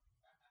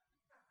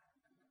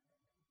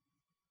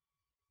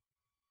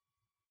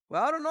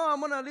 Well, I don't know, I'm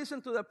going to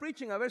listen to the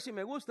preaching, a ver si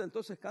me gusta,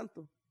 entonces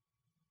canto.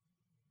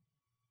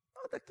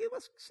 No, the kid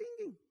was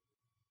singing.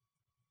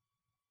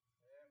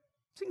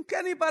 ¿Sin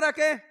qué ni para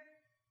qué?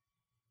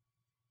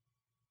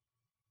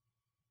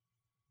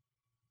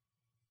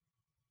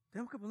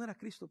 Tenemos que poner a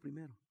Cristo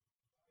primero.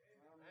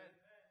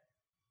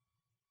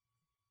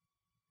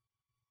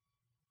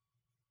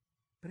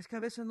 Pero es que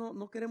a veces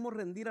no queremos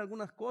rendir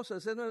algunas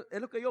cosas.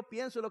 Es lo que yo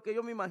pienso, es lo que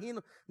yo me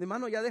imagino. Mi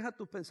hermano, ya deja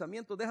tus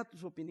pensamientos, deja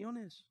tus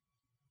opiniones.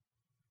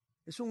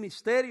 Es un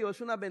misterio, es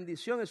una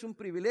bendición, es un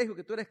privilegio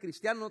que tú eres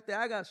cristiano. No te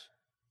hagas,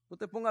 no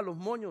te pongas los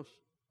moños.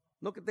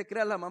 No que te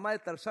creas la mamá de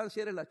Tarzán si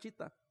eres la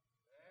chita.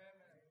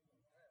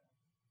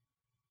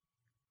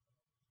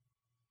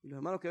 Y los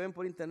hermanos que ven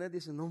por internet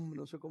dicen,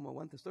 no sé cómo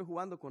aguante, estoy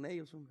jugando con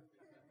ellos. Hombre.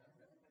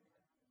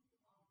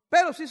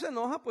 Pero si se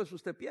enoja, pues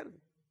usted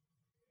pierde.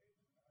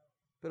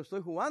 Pero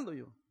estoy jugando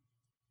yo.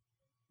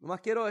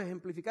 Nomás quiero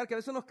ejemplificar que a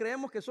veces nos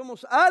creemos que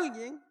somos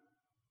alguien,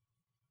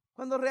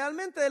 cuando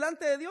realmente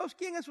delante de Dios,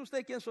 ¿quién es usted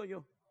y quién soy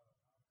yo?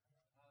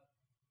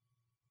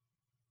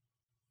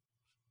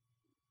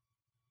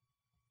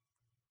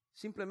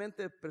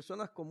 Simplemente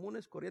personas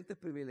comunes, corrientes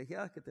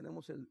privilegiadas que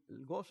tenemos el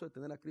gozo de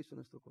tener a Cristo en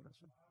nuestro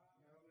corazón.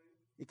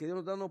 Y que Dios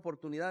nos da una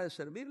oportunidad de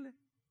servirle.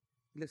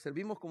 Y le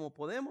servimos como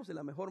podemos, de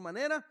la mejor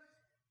manera.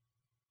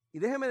 Y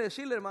déjeme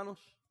decirle,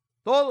 hermanos,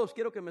 todos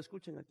quiero que me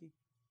escuchen aquí.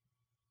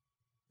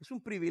 Es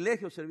un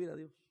privilegio servir a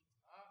Dios.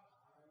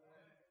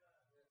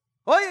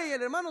 Oye, ¿y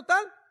el hermano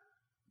tal?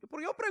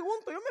 Porque yo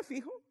pregunto, yo me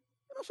fijo.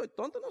 Yo no soy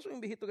tonto, no soy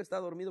un viejito que está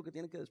dormido que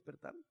tiene que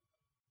despertar.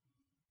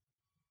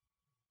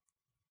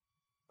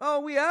 Oh,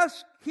 we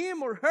asked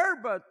him or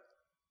her, but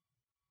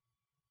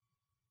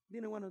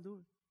didn't want to do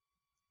it.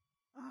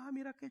 Ah,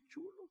 mira qué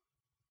chulo.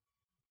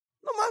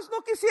 Nomás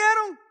no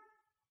quisieron.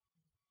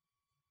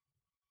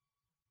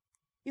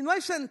 Y no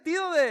hay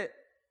sentido de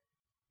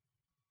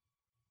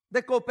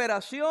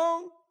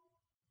cooperación,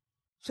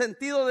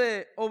 sentido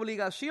de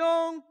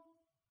obligación,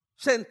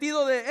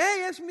 sentido de,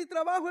 hey, es mi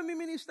trabajo, es mi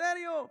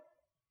ministerio.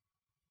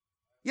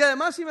 Y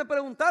además si me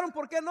preguntaron,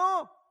 ¿por qué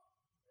no?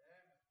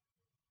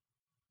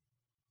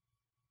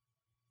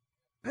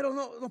 Pero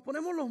no, nos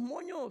ponemos los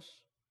moños.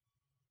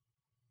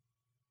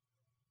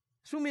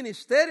 Es un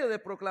ministerio de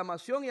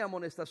proclamación y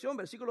amonestación,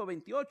 versículo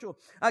 28.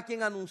 A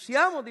quien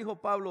anunciamos, dijo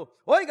Pablo,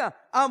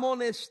 oiga,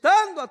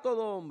 amonestando a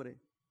todo hombre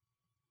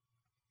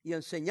y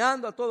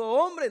enseñando a todo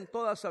hombre en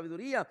toda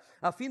sabiduría,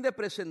 a fin de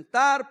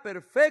presentar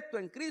perfecto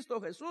en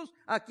Cristo Jesús,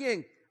 ¿a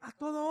quién? A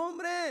todo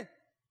hombre.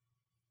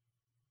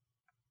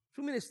 Es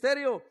un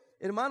ministerio,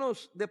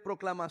 hermanos, de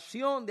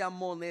proclamación, de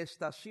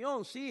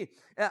amonestación, sí.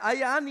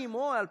 Hay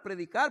ánimo al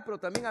predicar, pero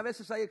también a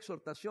veces hay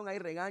exhortación, hay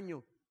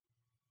regaño.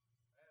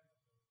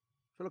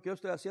 Eso es lo que yo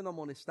estoy haciendo,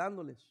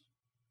 amonestándoles.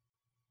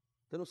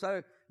 Usted no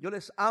sabe, yo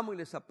les amo y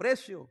les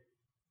aprecio.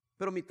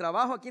 Pero mi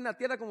trabajo aquí en la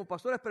tierra como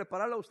pastor es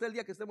prepararlo a usted el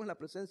día que estemos en la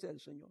presencia del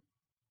Señor.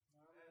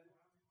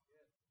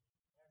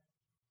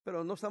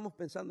 Pero no estamos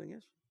pensando en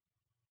eso.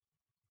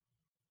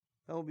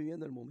 Estamos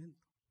viviendo el momento.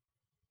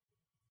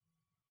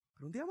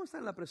 Pero un día vamos a estar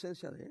en la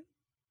presencia de Él.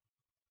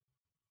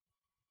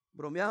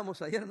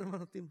 Bromeábamos ayer,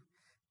 hermano Tim,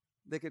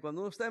 de que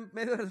cuando uno está en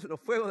medio de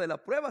los fuegos de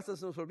la prueba, hasta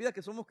se nos olvida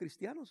que somos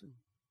cristianos.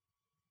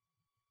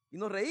 Y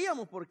nos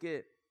reíamos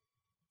porque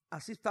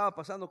así estaba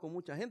pasando con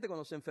mucha gente.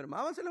 Cuando se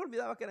enfermaban se les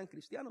olvidaba que eran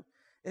cristianos.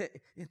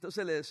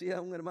 Entonces le decía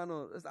a un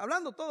hermano,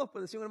 hablando todos,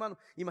 pues decía un hermano,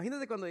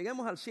 imagínate cuando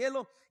lleguemos al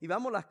cielo y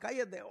veamos las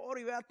calles de oro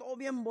y vea todo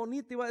bien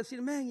bonito y va a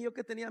decir, men, yo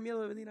que tenía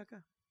miedo de venir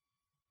acá.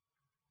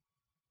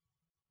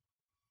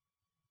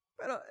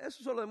 Pero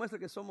eso solo demuestra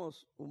que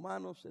somos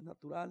humanos, es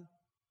natural.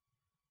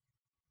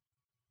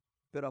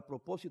 Pero a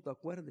propósito,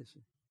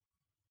 acuérdese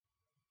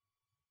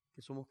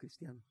que somos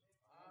cristianos,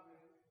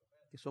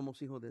 que somos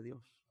hijos de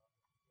Dios,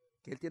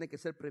 que Él tiene que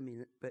ser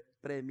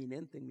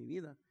preeminente en mi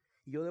vida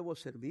y yo debo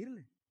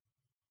servirle,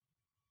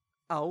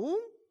 aún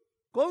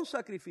con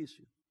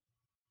sacrificio.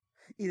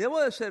 Y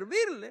debo de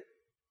servirle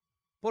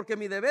porque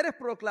mi deber es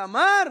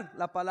proclamar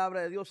la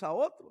palabra de Dios a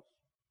otros.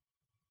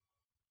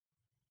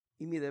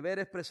 Y mi deber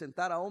es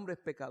presentar a hombres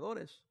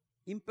pecadores,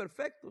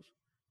 imperfectos,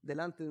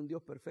 delante de un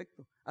Dios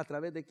perfecto. ¿A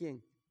través de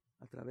quién?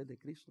 A través de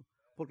Cristo.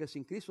 Porque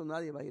sin Cristo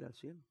nadie va a ir al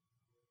cielo.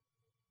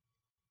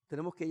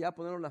 Tenemos que ya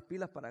ponernos las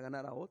pilas para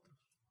ganar a otros,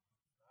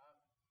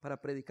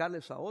 para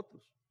predicarles a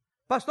otros.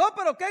 Pastor,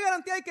 pero ¿qué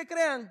garantía hay que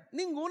crean?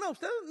 Ninguna.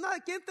 Usted, nada.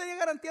 ¿Quién tenía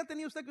garantía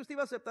tenía usted que usted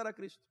iba a aceptar a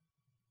Cristo?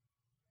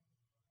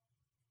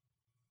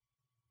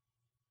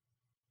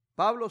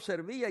 Pablo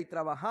servía y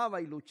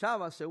trabajaba y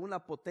luchaba según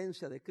la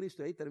potencia de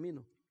Cristo. Y ahí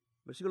termino.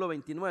 Versículo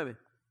 29.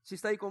 ¿Sí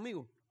está ahí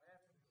conmigo?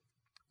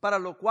 Para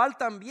lo cual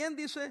también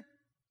dice,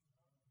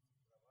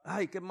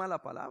 ay, qué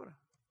mala palabra.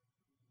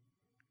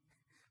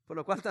 Por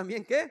lo cual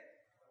también, ¿qué?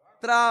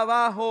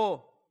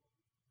 Trabajo.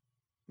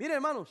 Miren,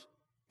 hermanos,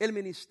 El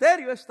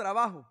ministerio es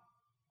trabajo.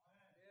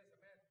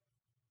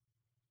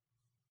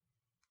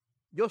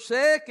 Yo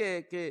sé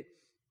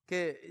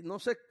que no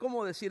sé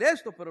cómo decir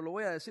esto, pero lo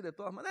voy a decir de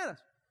todas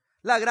maneras.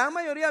 La gran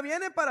mayoría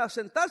viene para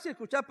sentarse y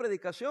escuchar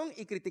predicación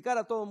y criticar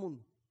a todo el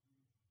mundo.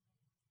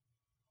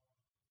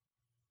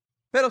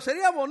 Pero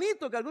sería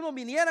bonito que algunos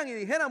vinieran y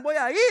dijeran, voy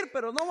a ir,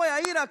 pero no voy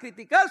a ir a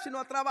criticar, sino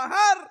a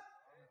trabajar.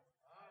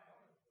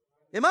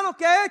 Hermano,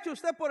 ¿qué ha hecho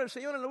usted por el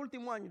Señor en los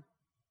últimos años?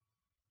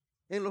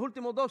 En los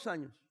últimos 2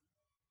 años.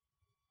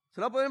 Se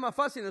lo va a poner más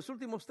fácil en los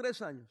últimos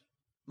 3 años.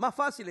 Más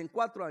fácil en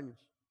 4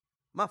 años.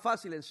 Más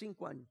fácil en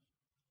 5 años.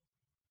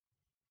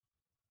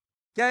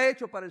 ¿Qué ha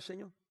hecho para el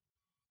Señor?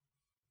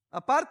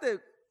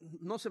 Aparte,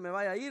 no se me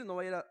vaya a ir, no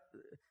vaya a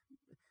ir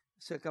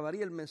se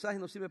acabaría el mensaje,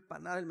 no sirve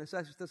para nada el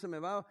mensaje. Si usted se me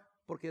va,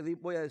 porque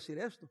voy a decir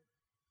esto.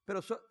 Pero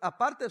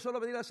aparte de solo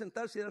venir a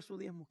sentarse y dar su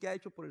diezmo, ¿qué ha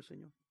hecho por el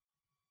Señor?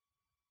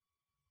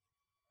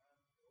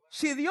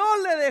 Si Dios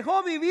le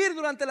dejó vivir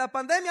durante la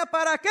pandemia,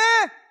 ¿para qué?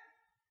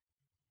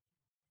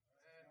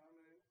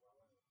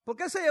 ¿Por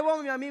qué se llevó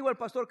a mi amigo el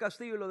pastor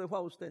Castillo y lo dejó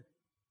a usted?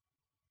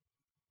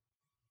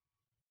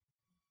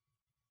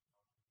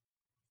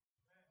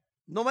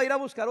 No va a ir a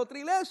buscar otra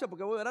iglesia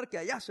porque voy a orar que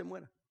allá se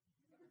muera.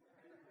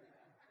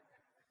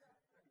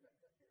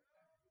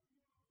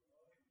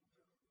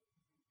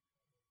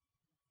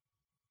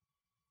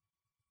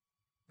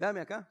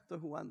 Véame acá, estoy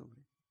jugando,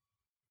 hombre.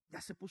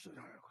 Ya se puso.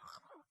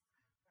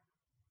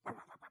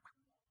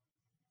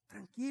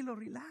 Tranquilo,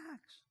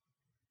 relax.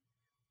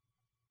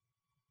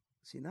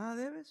 Si nada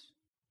debes,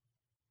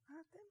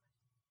 nada temas.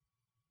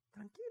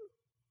 Tranquilo.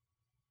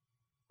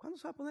 ¿Cuándo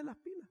se va a poner las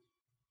pilas?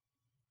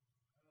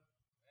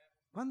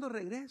 ¿Cuándo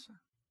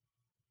regresa?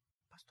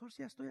 Pastor, si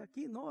ya estoy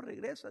aquí. No,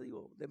 regresa,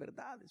 digo, de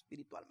verdad,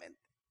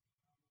 espiritualmente.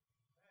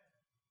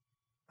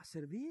 A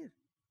servir.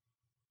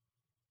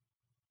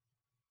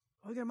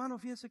 Oiga, hermano,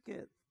 fíjese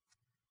que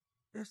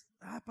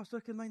pastor,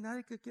 es que no hay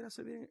nadie que quiera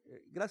servir.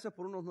 Gracias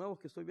por unos nuevos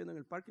que estoy viendo en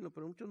el parking,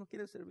 pero muchos no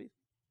quieren servir.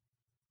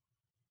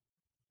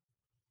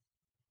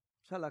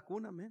 O sea, la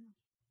cuna menos.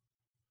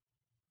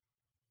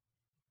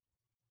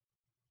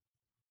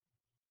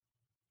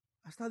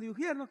 Hasta de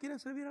ujier no quieren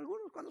servir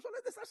algunos, cuando solo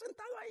es de estar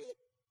sentado ahí.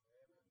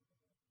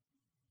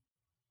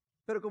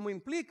 Pero como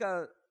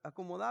implica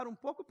acomodar un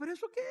poco, ¿pero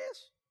eso qué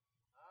es?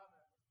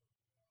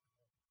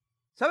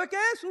 ¿Sabe qué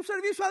es? Un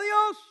servicio a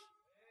Dios.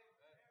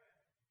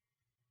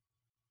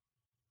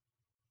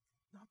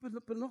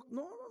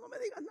 No me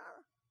digas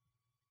nada.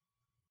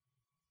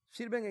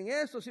 Sirven en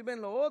esto, sirven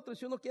en lo otro. Y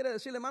si uno quiere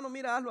decirle, hermano,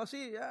 mira, hazlo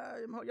así, ya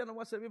no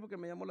voy a servir porque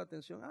me llamó la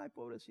atención. Ay,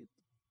 pobrecito.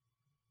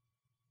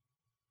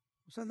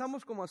 O sea,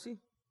 andamos como así.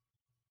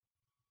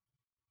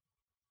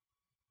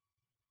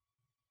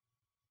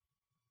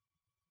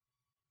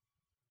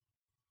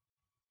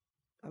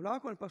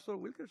 Hablaba con el pastor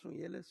Wilkerson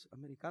y él es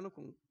americano,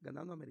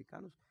 ganando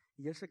americanos.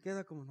 Y él se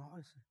queda como, no,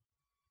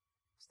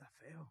 está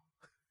feo.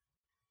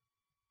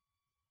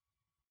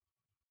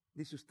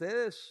 Dice,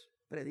 ustedes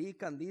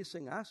predican,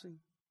 dicen, hacen.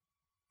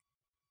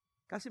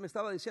 Casi me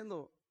estaba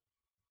diciendo,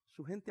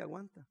 su gente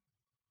aguanta.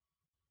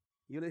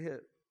 Y yo le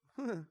dije,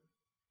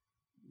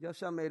 ya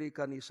se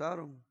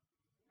americanizaron.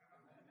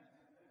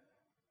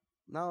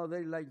 Now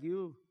they like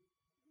you.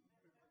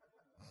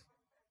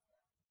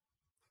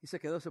 Y se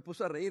quedó, se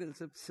puso a reír, él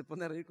se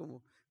pone a reír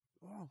como,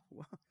 oh,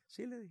 wow.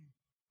 Sí, le dije.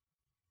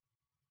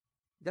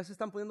 Ya se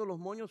están poniendo los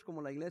moños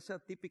como la iglesia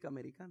típica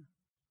americana.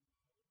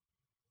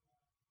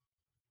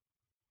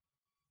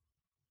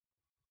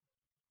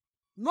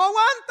 No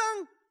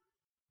aguantan.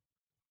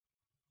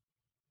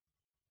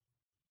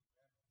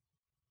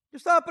 Yo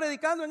estaba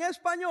predicando en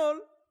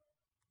español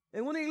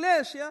en una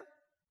iglesia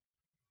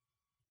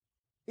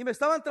y me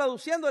estaban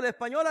traduciendo el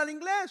español al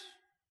inglés.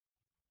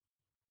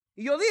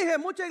 Y yo dije,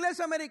 mucha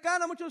iglesia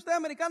americana, muchos de ustedes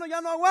americanos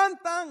ya no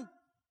aguantan.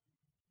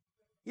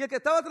 Y el que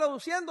estaba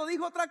traduciendo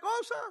dijo otra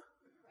cosa.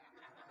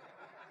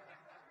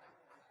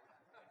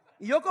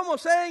 Y yo como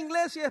sé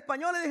inglés y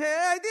español le dije,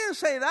 I didn't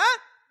say that.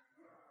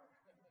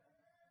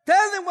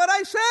 Tell them what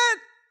I said.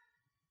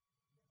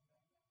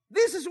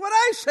 This is what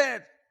I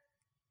said.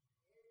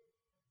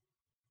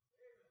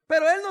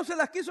 Pero él no se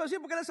las quiso decir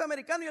porque él es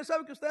americano y él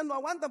sabe que ustedes no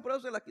aguantan, por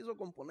eso se las quiso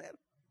componer.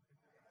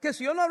 Que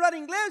si yo no hablar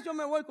inglés, yo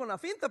me voy con la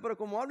finta, pero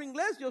como hablo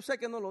inglés, yo sé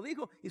que no lo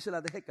dijo y se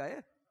las dejé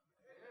caer.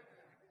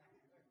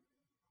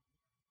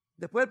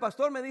 Después el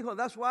pastor me dijo,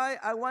 that's why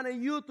I wanted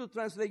you to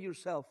translate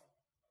yourself.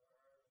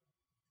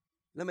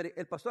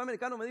 El pastor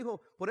americano me dijo,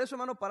 por eso,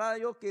 hermano Parada,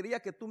 yo quería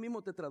que tú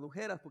mismo te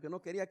tradujeras, porque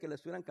no quería que le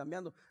estuvieran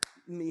cambiando.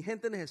 Mi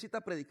gente necesita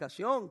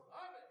predicación.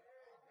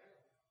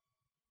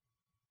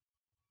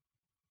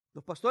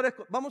 Los pastores,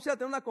 vamos a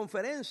tener una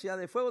conferencia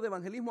de fuego de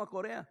evangelismo a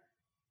Corea.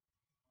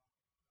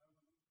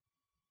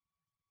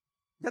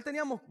 Ya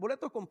teníamos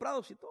boletos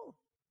comprados y todo.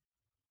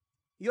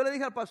 Y yo le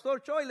dije al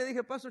pastor Choi,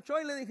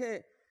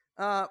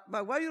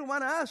 but why you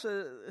want to ask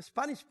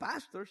Spanish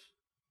pastors?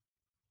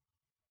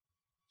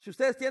 Si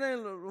ustedes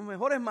tienen los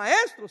mejores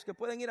maestros que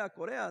pueden ir a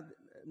Corea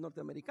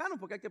norteamericanos,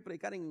 porque hay que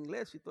predicar en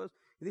inglés y todo eso.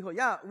 Y dijo,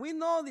 we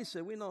know.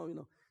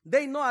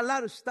 They know a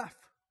lot of stuff.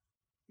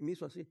 Y me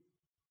hizo así.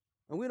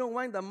 And we don't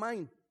want the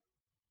mind.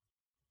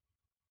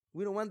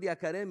 We don't want the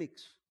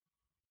academics.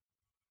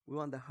 We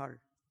want the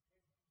heart.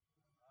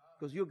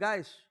 Because you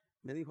guys,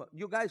 me dijo,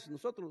 you guys,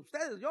 nosotros,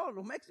 ustedes, yo,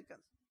 los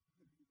Mexicans.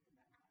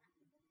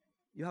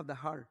 You have the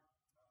heart.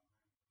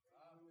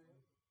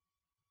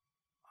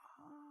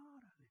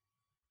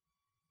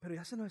 Pero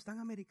ya se nos están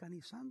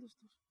americanizando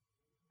estos.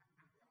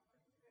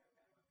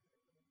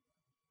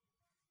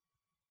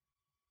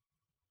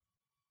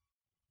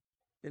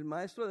 El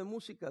maestro de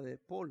música de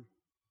Paul,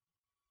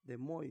 de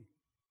Moy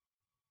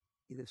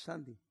y de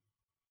Sandy,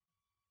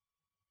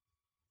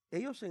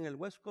 ellos en el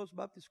West Coast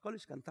Baptist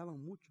College cantaban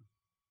mucho.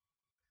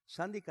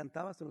 Sandy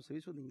cantaba hasta en los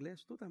servicios de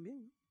inglés, tú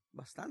también, ¿no?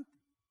 Bastante.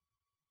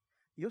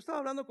 Yo estaba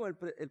hablando con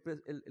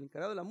el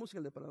encargado de la música,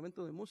 el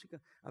departamento de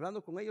música,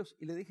 hablando con ellos,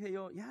 y le dije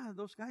yo,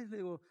 those guys, le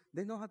digo,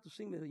 they know how to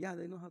sing. Me dijo,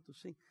 they know how to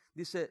sing.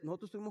 Dice,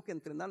 nosotros tuvimos que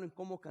entrenarlo en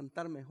cómo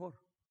cantar mejor.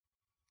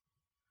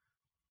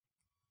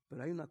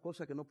 Pero hay una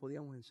cosa que no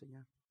podíamos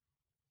enseñar.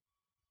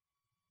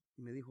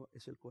 Y me dijo,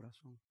 es el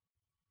corazón.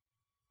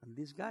 And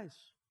these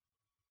guys,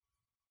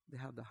 they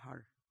have the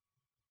heart.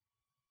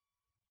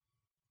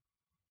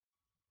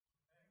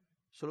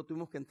 Solo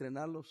tuvimos que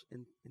entrenarlos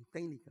en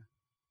técnica.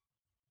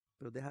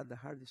 Pero they have the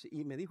heart.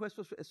 Y me dijo,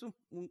 esto es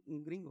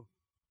un gringo.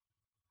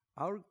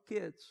 Our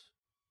kids,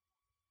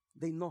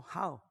 they know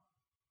how.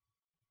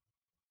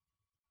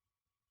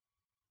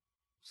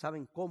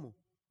 Saben cómo,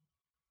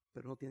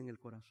 pero no tienen el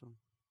corazón.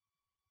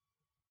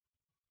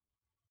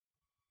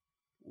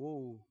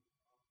 Wow.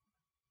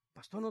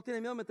 Pastor, ¿no tiene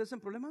miedo de meterse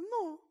en problemas?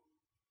 No.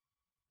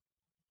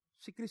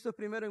 Si Cristo es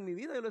primero en mi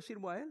vida, yo le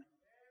sirvo a Él.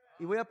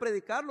 Y voy a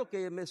predicar lo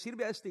que me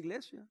sirve a esta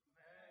iglesia.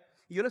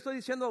 Y yo le estoy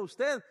diciendo a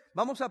usted,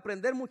 vamos a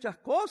aprender muchas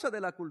cosas de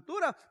la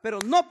cultura, pero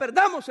no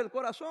perdamos el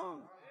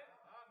corazón.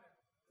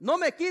 No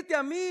me quite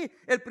a mí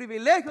el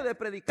privilegio de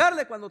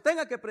predicarle cuando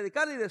tenga que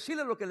predicarle y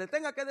decirle lo que le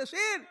tenga que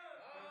decir.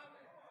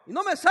 Y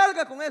no me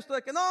salga con esto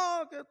de que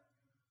no, que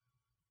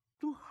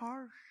too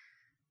harsh.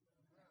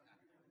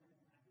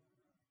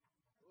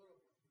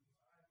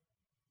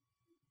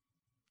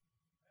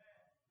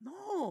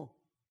 No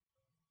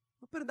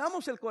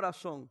perdamos el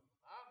corazón.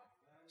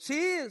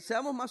 Sí,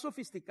 seamos más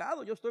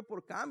sofisticados. Yo estoy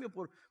por cambio,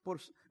 por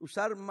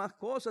usar más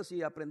cosas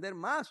y aprender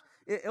más.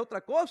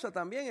 Otra cosa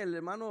también, el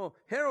hermano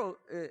Harold,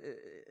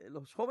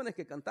 los jóvenes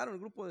que cantaron, el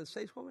grupo de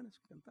 6 jóvenes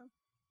que cantaron,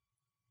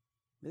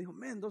 me dijo,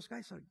 man, those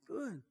guys are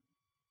good.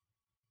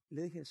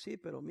 Le dije, sí,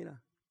 pero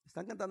mira,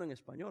 están cantando en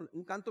español.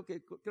 Un canto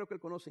que creo que él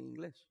conoce en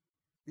inglés.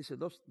 Dice,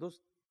 those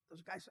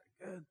guys are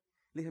good.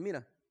 Le dije,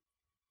 mira,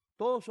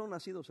 todos son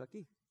nacidos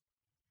aquí.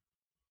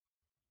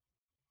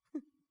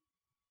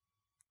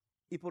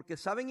 Y porque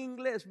saben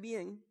inglés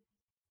bien,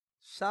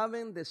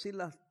 saben decir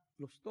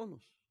los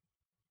tonos.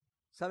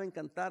 Saben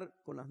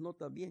cantar con las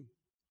notas bien.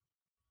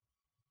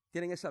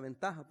 Tienen esa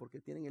ventaja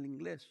porque tienen el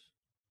inglés.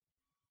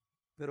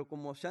 Pero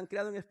como se han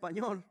criado en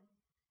español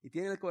y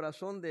tienen el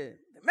corazón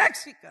de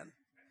Mexican,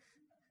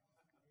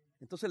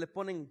 entonces le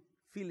ponen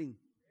feeling.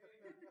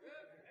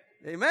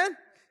 Amén.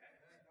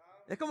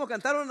 Es como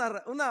cantar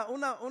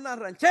una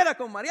ranchera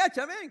con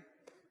mariachi, amén.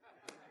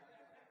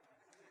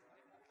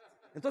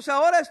 Entonces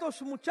ahora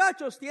estos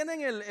muchachos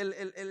tienen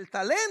el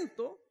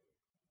talento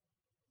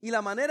y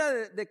la manera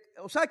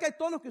o sea que hay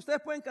tonos que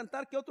ustedes pueden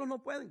cantar que otros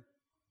no pueden.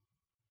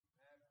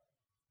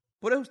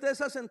 Por eso ustedes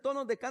hacen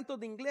tonos de cantos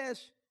de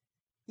inglés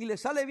y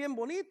les sale bien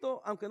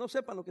bonito, aunque no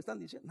sepan lo que están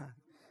diciendo.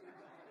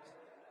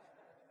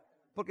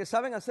 Porque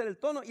saben hacer el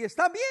tono y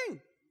está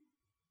bien.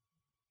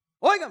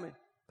 Óigame,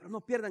 pero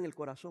no pierdan el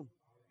corazón.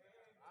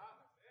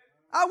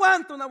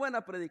 Aguanta una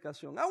buena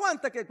predicación.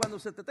 Aguanta que cuando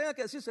se te tenga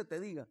que decir, se te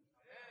diga.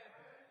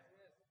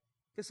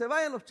 Que se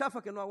vayan los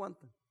chafas que no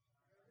aguantan.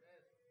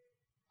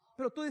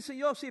 Pero tú dices,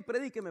 yo sí,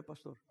 predíqueme,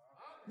 pastor.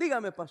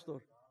 Dígame,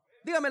 pastor.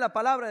 Dígame la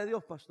palabra de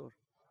Dios, pastor.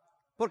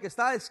 Porque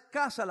está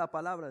escasa la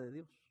palabra de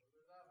Dios.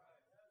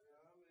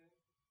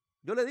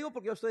 Yo le digo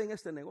porque yo estoy en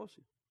este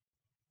negocio.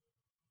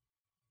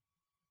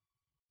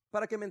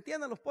 Para que me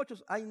entiendan los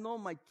pochos, I know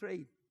my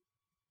trade.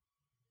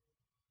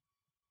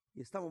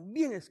 Y estamos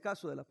bien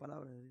escasos de la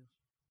palabra de Dios.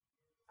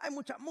 Hay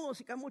mucha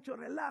música, mucho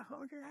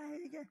relajo.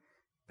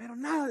 Pero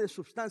nada de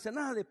sustancia,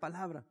 nada de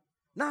palabra,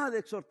 nada de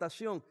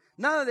exhortación,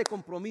 nada de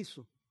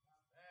compromiso.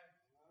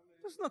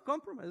 This is not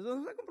compromise, no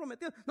está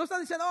comprometido. No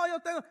están diciendo,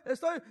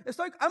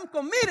 I'm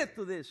committed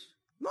to this.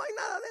 No hay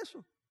nada de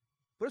eso.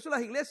 Por eso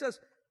las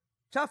iglesias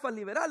chafas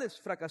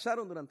liberales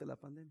fracasaron durante la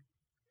pandemia.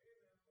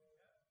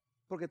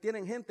 Porque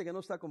tienen gente que no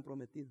está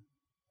comprometida.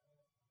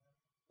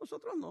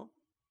 Nosotros no.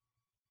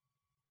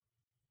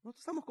 Nosotros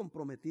estamos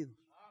comprometidos.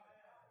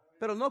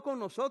 Pero no con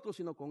nosotros,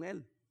 sino con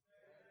Él.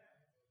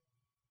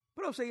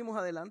 Pero seguimos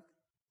adelante.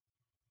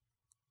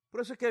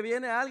 Por eso es que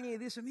viene alguien y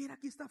dice, mira,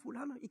 aquí está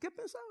fulano. ¿Y qué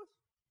pensabas?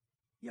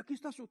 Y aquí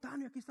está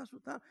sutano, y aquí está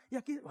sutano. Y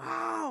aquí,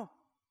 wow.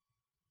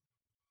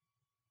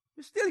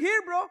 You're still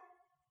here, bro.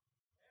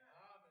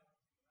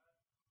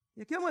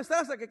 Y aquí vamos a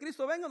estar hasta que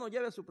Cristo venga y nos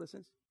lleve a su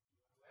presencia.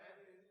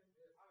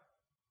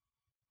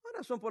 No hay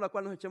razón por la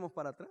cual nos echemos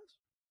para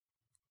atrás.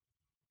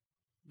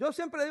 Yo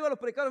siempre digo a los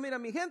predicadores, mira,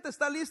 mi gente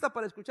está lista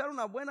para escuchar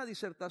una buena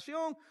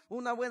disertación,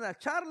 una buena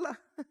charla,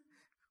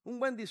 un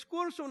buen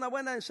discurso, una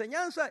buena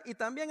enseñanza, y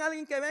también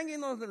alguien que venga y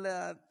nos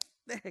la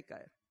deje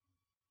caer.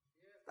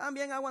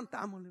 También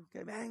aguantamos,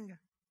 que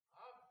venga.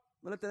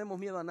 No le tenemos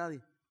miedo a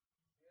nadie.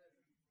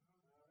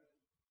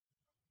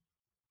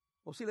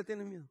 ¿O sí le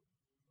tienen miedo?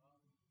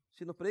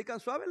 Si nos predican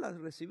suave, las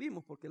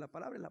recibimos, porque la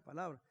palabra es la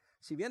palabra.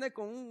 Si viene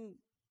con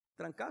un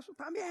trancazo,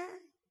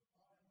 también.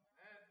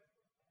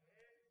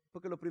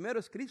 Porque lo primero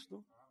es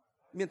Cristo,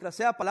 mientras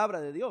sea palabra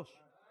de Dios.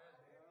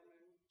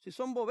 Si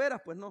son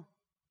boberas, pues no.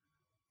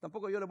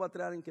 Tampoco yo les voy a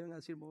traer a alguien que venga a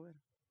decir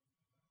boberas.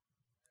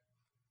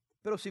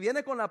 Pero si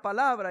viene con la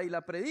palabra y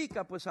la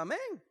predica, pues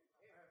amén.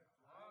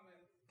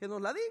 Que nos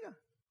la diga,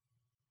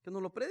 que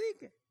nos lo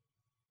predique.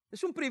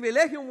 Es un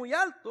privilegio muy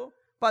alto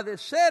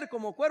padecer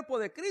como cuerpo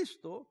de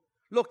Cristo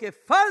lo que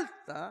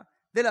falta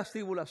de las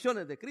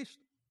tribulaciones de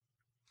Cristo.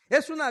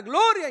 Es una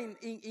gloria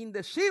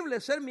indecible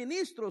ser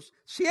ministros,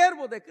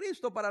 siervos de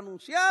Cristo, para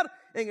anunciar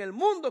en el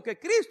mundo que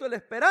Cristo es la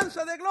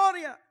esperanza de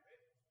gloria.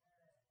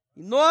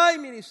 Y no hay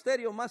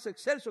ministerio más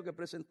excelso que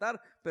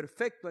presentar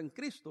perfecto en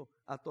Cristo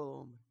a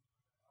todo hombre.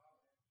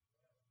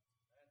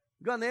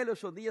 Yo anhelo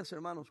esos días,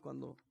 hermanos,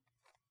 cuando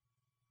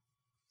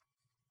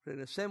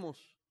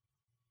regresemos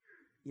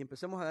y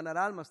empecemos a ganar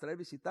almas, traer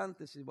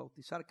visitantes y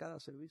bautizar cada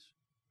servicio.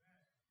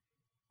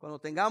 Cuando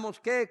tengamos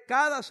que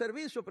cada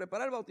servicio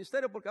preparar el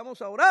bautisterio, porque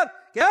vamos a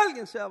orar que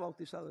alguien sea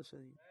bautizado ese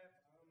día.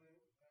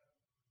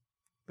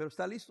 ¿Pero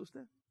está listo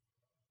usted?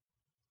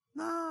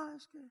 No,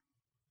 es que,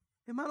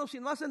 hermano, si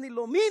no haces ni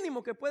lo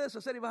mínimo que puedes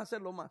hacer y vas a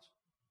hacer lo más.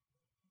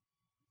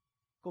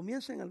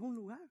 Comienza en algún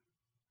lugar.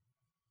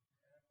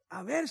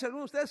 A ver si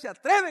algunos de ustedes se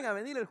atreven a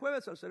venir el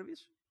jueves al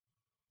servicio.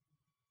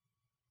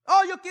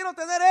 Oh, yo quiero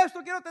tener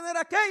esto, quiero tener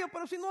aquello,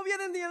 pero si no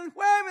vienen ni el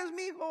jueves,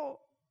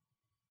 mijo.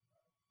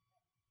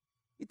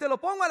 Y te lo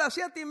pongo a las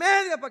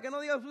 7:30 para que no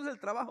digas el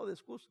trabajo de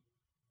excusa.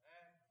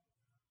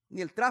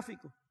 Ni el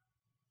tráfico.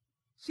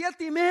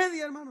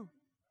 7:30, hermano.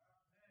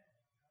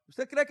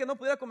 ¿Usted cree que no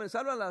pudiera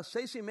comenzarlo a las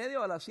 6:30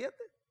 o a las 7?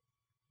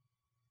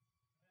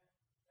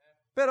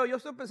 Pero yo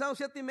estoy pensando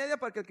 7:30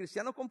 para que el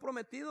cristiano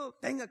comprometido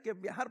tenga que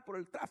viajar por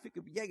el tráfico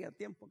y llegue a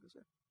tiempo que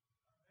sea.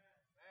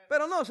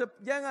 Pero no, se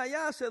llegan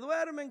allá, se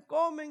duermen,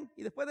 comen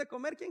y después de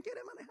comer, ¿quién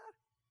quiere manejar?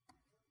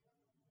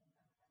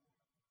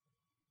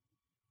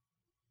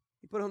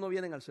 Y por eso no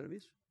vienen al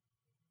servicio.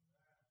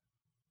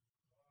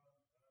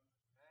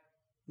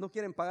 No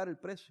quieren pagar el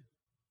precio.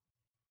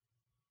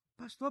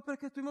 Pastor, pero es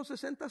que estuvimos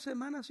 60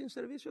 semanas sin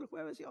servicio el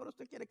jueves y ahora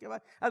usted quiere que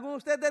vaya.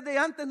 Algunos de ustedes desde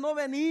antes no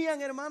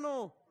venían,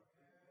 hermano.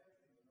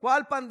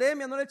 ¿Cuál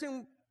pandemia? No le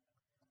echen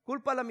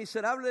culpa a la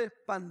miserable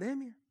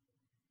pandemia.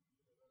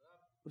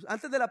 Pues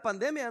antes de la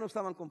pandemia ya no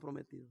estaban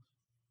comprometidos.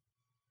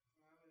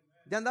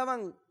 Ya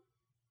andaban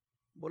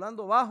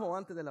volando bajo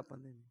antes de la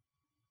pandemia.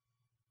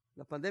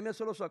 La pandemia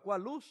solo sacó a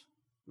luz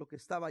lo que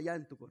estaba ya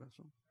en tu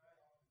corazón.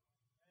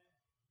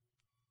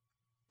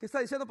 ¿Qué está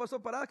diciendo,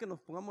 Pastor Parada? Que nos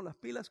pongamos las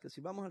pilas, que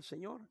si vamos al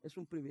Señor es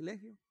un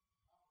privilegio.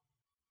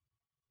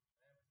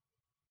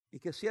 Y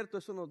que es cierto,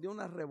 eso nos dio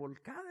una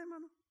revolcada,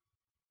 hermano.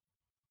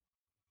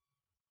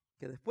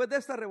 Que después de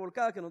esta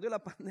revolcada que nos dio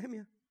la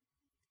pandemia,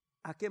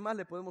 ¿a qué más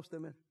le podemos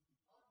temer?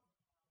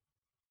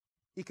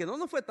 Y que no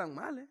nos fue tan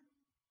mal, ¿eh?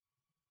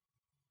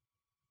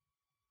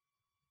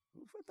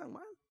 No fue tan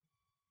mal.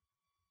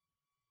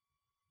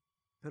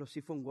 Pero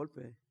sí fue un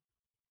golpe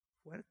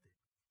fuerte.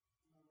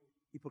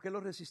 ¿Y por qué lo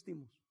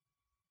resistimos?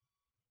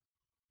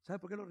 ¿Sabe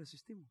por qué lo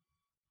resistimos?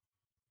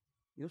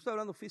 Y no estoy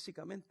hablando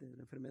físicamente de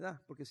la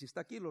enfermedad, porque si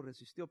está aquí lo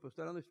resistió, pero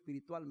estoy hablando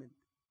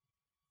espiritualmente.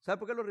 ¿Sabe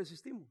por qué lo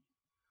resistimos?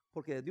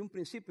 Porque desde un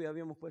principio ya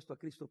habíamos puesto a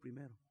Cristo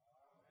primero.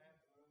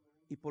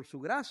 Y por su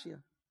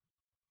gracia,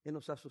 Él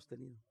nos ha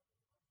sostenido.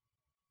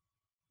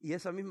 Y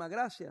esa misma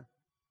gracia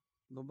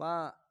nos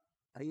va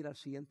a ir al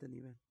siguiente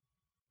nivel,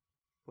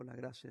 por la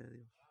gracia de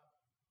Dios.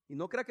 Y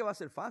no crea que va a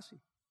ser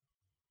fácil.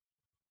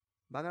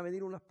 Van a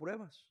venir unas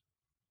pruebas,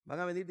 van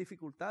a venir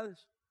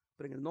dificultades,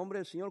 pero en el nombre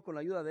del Señor, con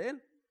la ayuda de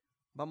Él,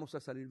 vamos a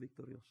salir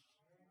victoriosos.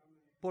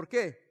 ¿Por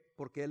qué?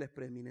 Porque Él es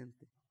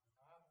preeminente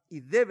y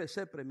debe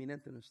ser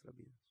preeminente en nuestras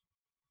vidas.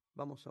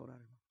 Vamos a orar,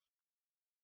 hermano.